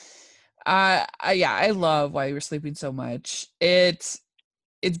 Yeah, I love Why You Were Sleeping so much. It's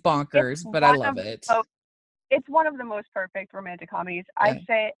It's bonkers, but I one love of it. oh, it's one of the most perfect romantic comedies.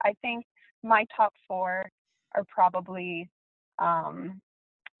 Yeah. I think my top four are probably um,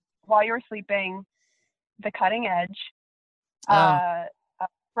 While You Were Sleeping, The Cutting Edge, Oh, uh,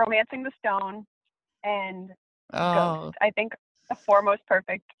 Romancing the Stone, and Ghost. oh, I think the four most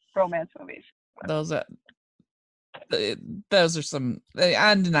perfect romance movies. those are some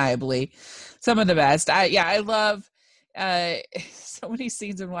undeniably some of the best. I love so many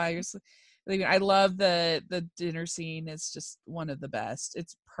scenes in While You're Sleeping. I love the dinner scene. It's just one of the best.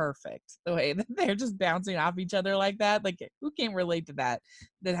 It's perfect the way that they're just bouncing off each other like that. Like, who can't relate to that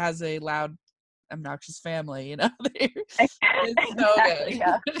has a loud, obnoxious family, you know? It's so Exactly,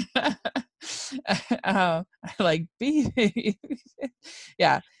 good. yeah. I like be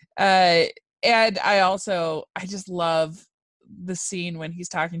yeah. uh and I just love the scene when he's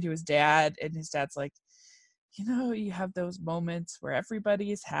talking to his dad, and his dad's like, you have those moments where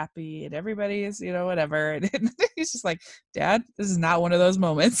everybody is happy and everybody is, whatever. And he's just like, Dad, this is not one of those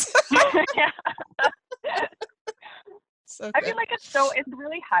moments. Yeah. So I good. feel like it's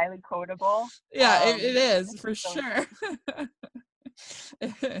really highly quotable. Yeah, it is for so sure.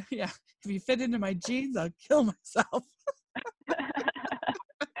 Yeah, if you fit into my jeans, I'll kill myself.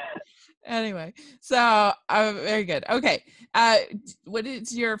 Anyway, so very good. Okay, what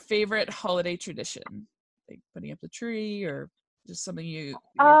is your favorite holiday tradition? Like putting up the tree, or just something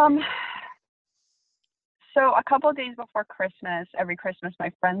So a couple of days before Christmas, every Christmas,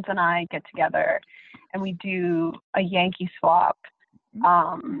 my friends and I get together and we do a Yankee swap.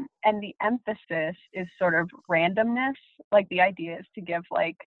 And the emphasis is sort of randomness. Like, the idea is to give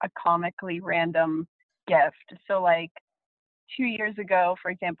like a comically random gift. So like 2 years ago, for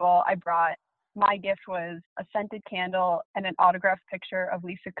example, my gift was a scented candle and an autographed picture of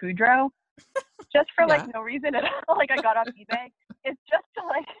Lisa Kudrow, just for like no reason at all. Like, I got off eBay. It's just to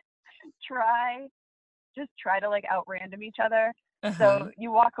like try to like out random each other. So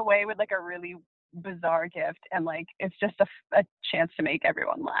you walk away with like a really bizarre gift, and like it's just a chance to make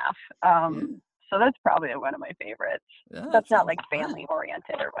everyone laugh. So that's probably one of my favorites. That's not like family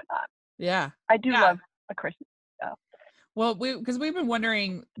oriented or whatnot. Yeah, I do love a Christmas stuff. Well, because we've been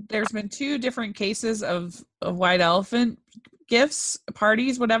wondering, there's been 2 different cases of white elephant gifts,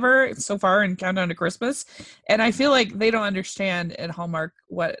 parties, whatever, so far in Countdown to Christmas, and I feel like they don't understand at Hallmark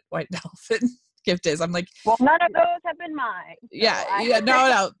what white elephant gift is. I'm like, well, none of those have been mine. So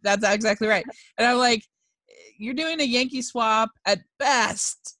no, that's exactly right. And I'm like, you're doing a Yankee swap at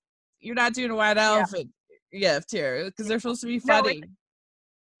best. You're not doing a white elephant gift here, because they're supposed to be funny. No,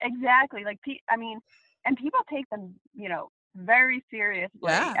 exactly. Like, and people take them, very seriously,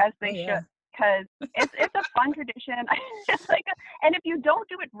 as they should, because it's a fun tradition. It's like, and if you don't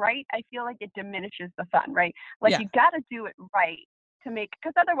do it right, I feel like it diminishes the fun, right? Like, you got to do it right to make,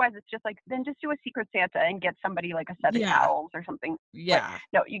 because otherwise it's just like, then just do a Secret Santa and get somebody like a set of towels or something. Yeah.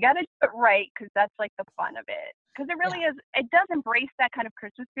 But no, you got to do it right, because that's like the fun of it. Because it really is. It does embrace that kind of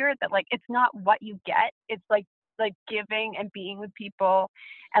Christmas spirit that like it's not what you get. It's like giving and being with people,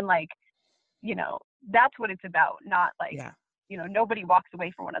 and like, that's what it's about. Not like nobody walks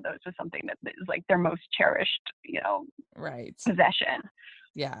away from one of those with something that is like their most cherished possession.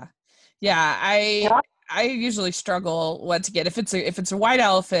 I usually struggle what to get. If it's a white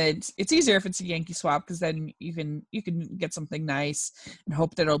elephant, it's easier if it's a Yankee swap, because then you can get something nice and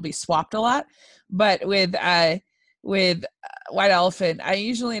hope that it'll be swapped a lot. But with white elephant, I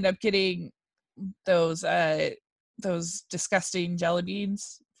usually end up getting those disgusting jelly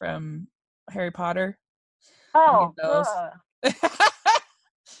beans from Harry Potter. Oh, those.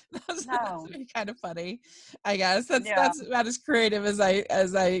 That's no. kind of funny, I guess. That's about as creative as I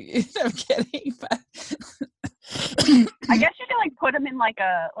am getting. But I guess you can like put them in like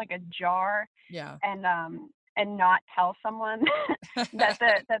a jar, and not tell someone that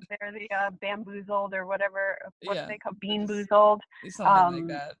they're the bamboozled or whatever what they call bean boozled. Something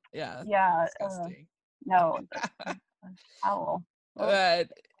like that. Yeah. Disgusting. No. Owl. But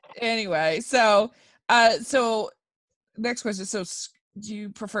anyway, so next question. So, do you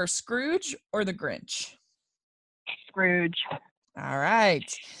prefer Scrooge or the Grinch? Scrooge. All right.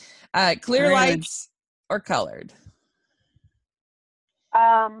 Clear Scrooge. lights or colored?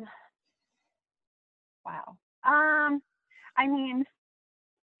 Wow. I mean,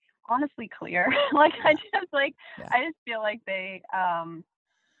 honestly, clear. Like, I just feel like they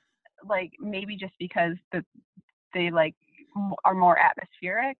like, maybe just because they like are more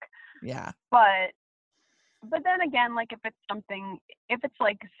atmospheric. Yeah. But then again, like, if it's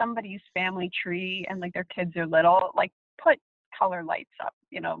like somebody's family tree and like their kids are little, like, put color lights up,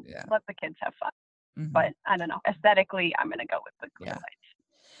 let the kids have fun. Mm-hmm. But I don't know, aesthetically, I'm gonna go with the clear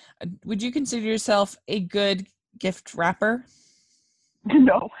lights. Would you consider yourself a good gift wrapper?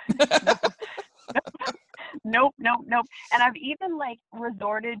 No. Nope. And I've even like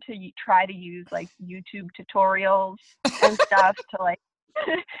resorted to try to use like YouTube tutorials and stuff to like,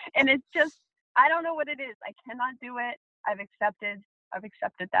 and it's just, I don't know what it is. I cannot do it. I've accepted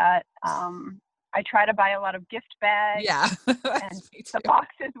that. I try to buy a lot of gift bags Yeah. and Me the too.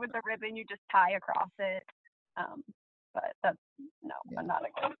 boxes with the ribbon you just tie across it. Um, but that's no, Yeah. I'm not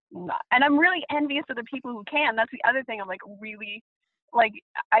a good, not, and I'm really envious of the people who can. That's the other thing. I'm like really, like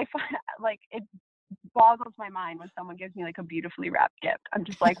I find like it boggles my mind when someone gives me like a beautifully wrapped gift. I'm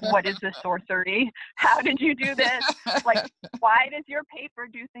just like, what is this sorcery? How did you do this? Like, why does your paper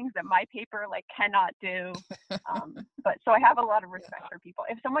do things that my paper like cannot do? But so I have a lot of respect for people.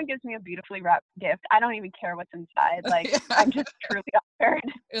 If someone gives me a beautifully wrapped gift, I don't even care what's inside. Like, Yeah. I'm just truly honored.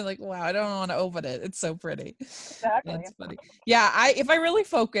 You're like, wow, I don't want to open it. It's so pretty. Exactly. That's funny. Yeah, if I really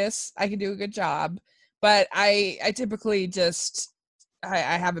focus, I can do a good job. But I typically just I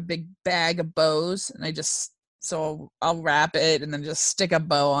have a big bag of bows, and so I'll wrap it and then just stick a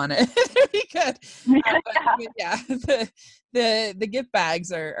bow on it. It'd be good. But yeah, the gift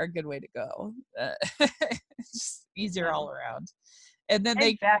bags are a good way to go. It's just easier all around. And then they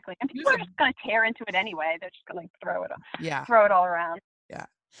Exactly. And use people are them. just going to tear into it anyway. They're just going to like, Yeah. throw it all around. Yeah.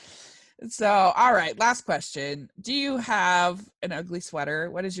 So, all right, last question. Do you have an ugly sweater?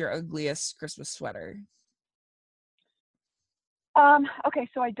 What is your ugliest Christmas sweater? Okay,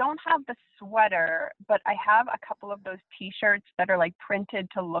 so I don't have the sweater, but I have a couple of those t-shirts that are like printed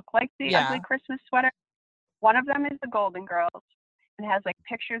to look like the ugly Yeah. Christmas sweater. One of them is the Golden Girls and has like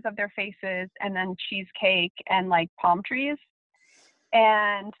pictures of their faces and then cheesecake and like palm trees.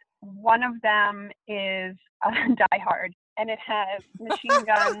 And one of them is Die Hard and it has machine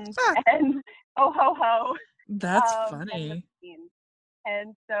guns and oh ho ho That's and the funny. scenes.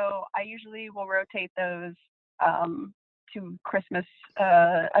 And so I usually will rotate those to Christmas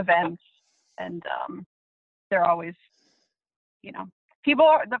events, and they're always, you know,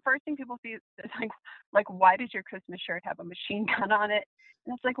 the first thing people see is like, why does your Christmas shirt have a machine gun on it?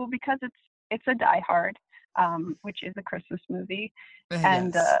 And it's like, well, because it's a Die Hard, which is a Christmas movie,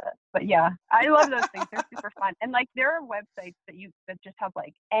 and Yes. but yeah, I love those things. They're super fun, and like there are websites that just have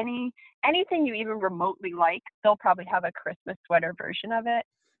like anything you even remotely like, they'll probably have a Christmas sweater version of it.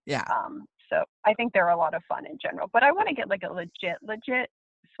 Yeah. So I think they're a lot of fun in general, but I want to get like a legit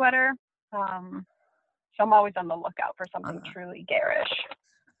sweater. So I'm always on the lookout for something truly garish.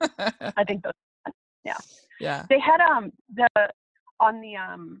 I think those, yeah. Yeah. They had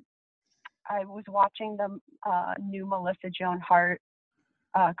I was watching the new Melissa Joan Hart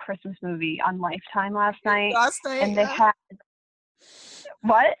Christmas movie on Lifetime last night, Last night, and they yeah. had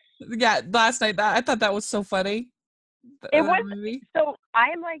what? Yeah, last night I thought that was so funny. It The was movie. so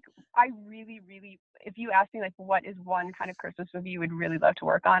I'm like I really if you ask me like what is one kind of Christmas movie you would really love to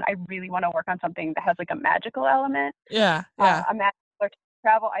work on, I really want to work on something that has like a magical element, Yeah, yeah. a magical or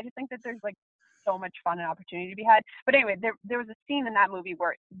travel. I just think that there's like so much fun and opportunity to be had. But anyway, there was a scene in that movie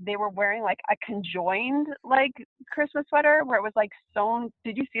where they were wearing like a conjoined like Christmas sweater where it was like sewn.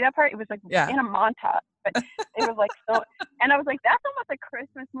 Did you see that part? It was like Yeah. in a montage, but it was like so. And I was like, that's almost a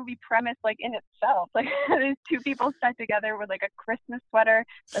Christmas movie premise, like in itself. Like there's two people stuck together with like a Christmas sweater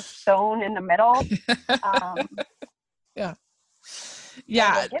that's sewn in the middle. Yeah. I was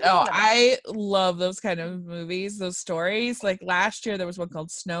Yeah, like, give me oh, one of those. I love those kind of movies, those stories. Like last year, there was one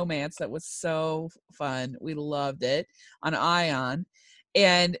called Snowman's that was so fun. We loved it on Ion.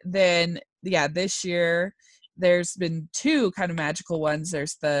 And then, yeah, this year there's been two kind of magical ones.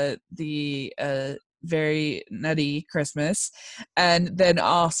 There's the Very Nutty Christmas, and then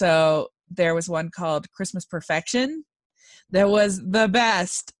also there was one called Christmas Perfection that was the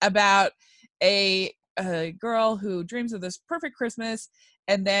best, about a girl who dreams of this perfect Christmas,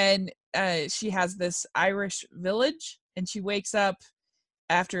 and then she has this Irish village, and she wakes up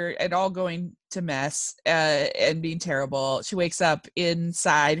after it all going to mess and being terrible. She wakes up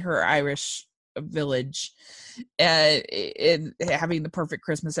inside her Irish village and having the perfect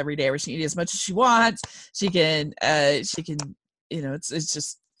Christmas every day, where she can eat as much as she wants. She can, it's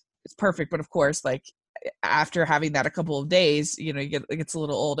just it's perfect. But of course, like after having that a couple of days, it gets a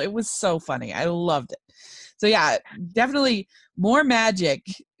little old. It was so funny. I loved it. So yeah, definitely more magic,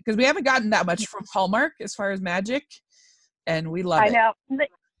 because we haven't gotten that much from Hallmark as far as magic, and we love I it. know.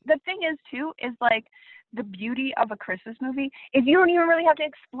 The thing is too is like the beauty of a Christmas movie is you don't even really have to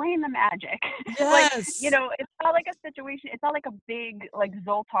explain the magic. Like, Yes. it's not like a situation. It's not like a big like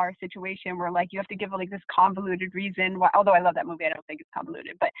Zoltar situation where like you have to give like this convoluted reason why. Although I love that movie, I don't think it's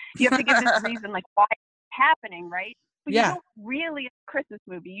convoluted, but you have to give this reason like why it's happening, right? But you Yeah. don't really. It's a Christmas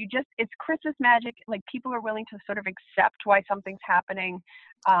movie. It's Christmas magic. Like people are willing to sort of accept why something's happening.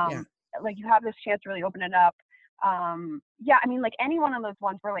 Yeah. Like you have this chance to really open it up. Yeah, I mean, like any one of those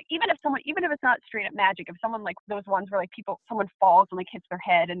ones where like even if it's not straight up magic, if someone like those ones where like someone falls and like hits their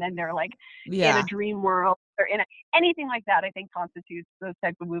head and then they're like in a Yeah. dream world or anything like that, I think constitutes those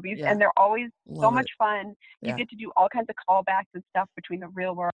type of movies, Yeah. and they're always so Love much it. fun. You Yeah. get to do all kinds of callbacks and stuff between the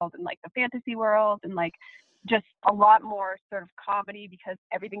real world and like the fantasy world, and like just a lot more sort of comedy because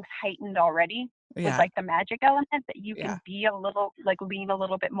everything's heightened already with Yeah. like the magic element, that you Yeah. can be a little like lean a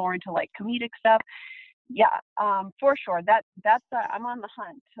little bit more into like comedic stuff. Yeah, for sure. That's I'm on the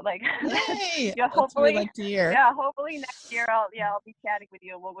hunt. Like, Yay. yeah, That's what we like to hear. hopefully next year I'll be chatting with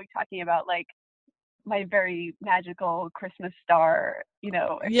you. We'll be talking about like my very magical Christmas star, Yes.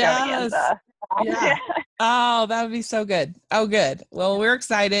 extravaganza. Yeah. Yeah. Oh, that would be so good. Oh, good. Well, we're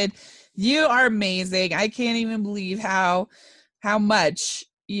excited. You are amazing. I can't even believe how much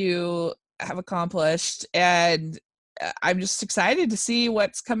you have accomplished, and I'm just excited to see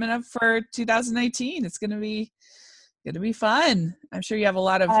what's coming up for 2019. It's gonna be fun. I'm sure you have a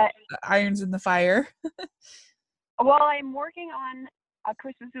lot of Uh, irons in the fire. well, I'm working on a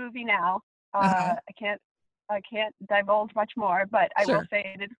Christmas movie now. Uh-huh. I can't divulge much more, but I will Sure.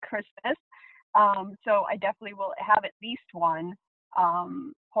 say it is Christmas. So I definitely will have at least one.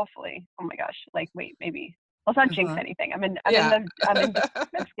 Hopefully. Oh my gosh. Like, wait, maybe. Let's not jinx Uh-huh. anything. Yeah. I'm in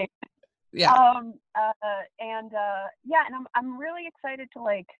the state. Yeah. Yeah, and I'm really excited to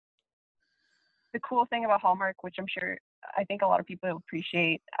like the cool thing about Hallmark, which I think a lot of people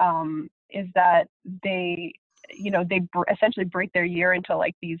appreciate, is that they essentially break their year into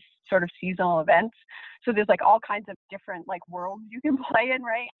like these sort of seasonal events. So there's like all kinds of different like worlds you can play in,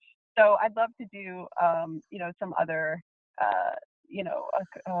 right? So I'd love to do some other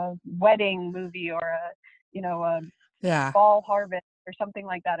a wedding movie, or a Yeah. fall harvest or something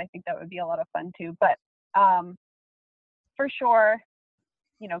like that. I think that would be a lot of fun too. But um, for sure,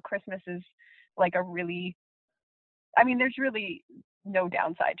 Christmas is like there's really no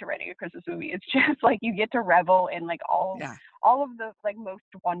downside to writing a Christmas movie. It's just like you get to revel in like Yeah. all of the like most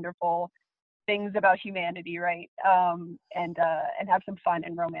wonderful things about humanity, right? And have some fun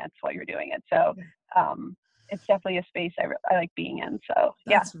and romance while you're doing it. So it's definitely a space I like being in. So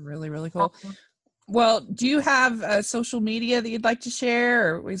yeah. That's really, really cool. Um, Well, do you have social media that you'd like to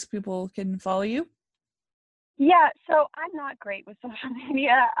share or ways people can follow you? yeah. So I'm not great with social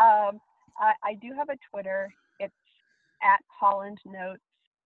media. I do have a Twitter. It's at Holland Notes.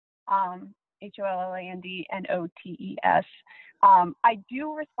 HOLLANDNOTES. I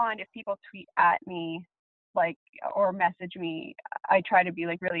do respond if people tweet at me, like, or message me. I try to be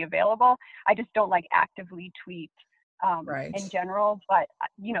like really available. I just don't like actively tweet Right. in general. But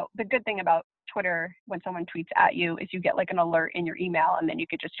the good thing about Twitter, when someone tweets at you, is you get like an alert in your email, and then you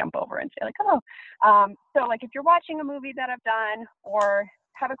could just jump over and say like, oh. So like if you're watching a movie that I've done or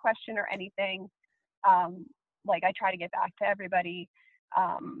have a question or anything, like I try to get back to everybody.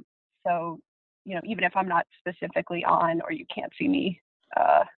 So even if I'm not specifically on, or you can't see me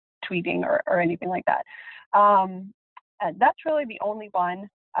tweeting or anything like that. That's really the only one.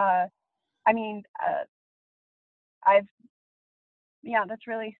 I mean, I've that's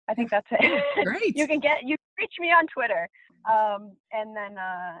really, I Yeah. think that's it. Great. You can reach me on Twitter, and then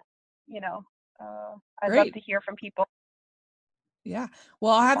I'd love Great. to hear from people. Yeah.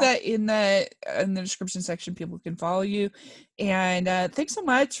 Well, I'll have that in the description section. People can follow you. And thanks so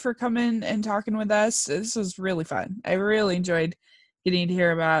much for coming and talking with us. This was really fun. I really enjoyed getting to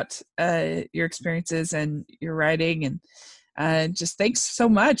hear about your experiences and your writing. And just thanks so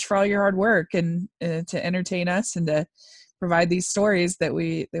much for all your hard work and to entertain us and to provide these stories that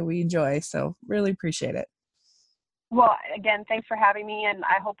we enjoy. So really appreciate it. Well, again, thanks for having me, and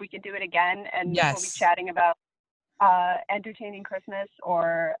I hope we can do it again, and we'll be Yes. chatting about entertaining Christmas,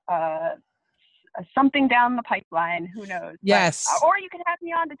 or something down the pipeline. Who knows? But Yes. or you can have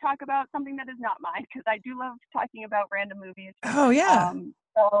me on to talk about something that is not mine, because I do love talking about random movies. Oh, yeah.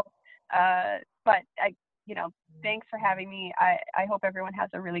 So, but thanks for having me. I hope everyone has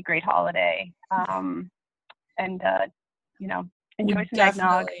a really great holiday. And We enjoy some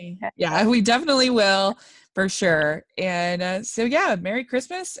eggnog. definitely, yeah, we definitely will for sure. And so, yeah, Merry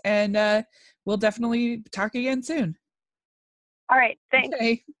Christmas, and we'll definitely talk again soon. All right. Thanks.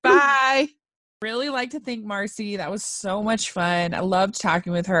 Okay, bye. Really like to thank Marcy. That was so much fun. I loved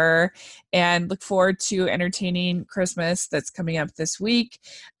talking with her and look forward to entertaining Christmas that's coming up this week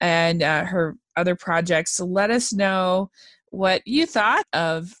and her other projects. So let us know what you thought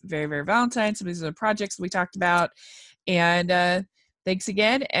of Very, Very Valentine, some of these other projects we talked about. And thanks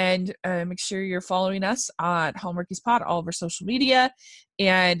again, and make sure you're following us on Hallmarkies Pod, all of our social media.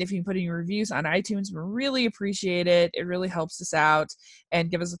 And if you can put in your reviews on iTunes, we really appreciate it. It really helps us out.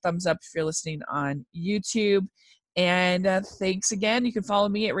 And give us a thumbs up if you're listening on YouTube. And thanks again. You can follow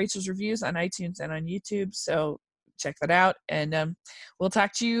me at Rachel's Reviews on iTunes and on YouTube. So check that out. And we'll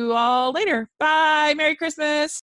talk to you all later. Bye. Merry Christmas.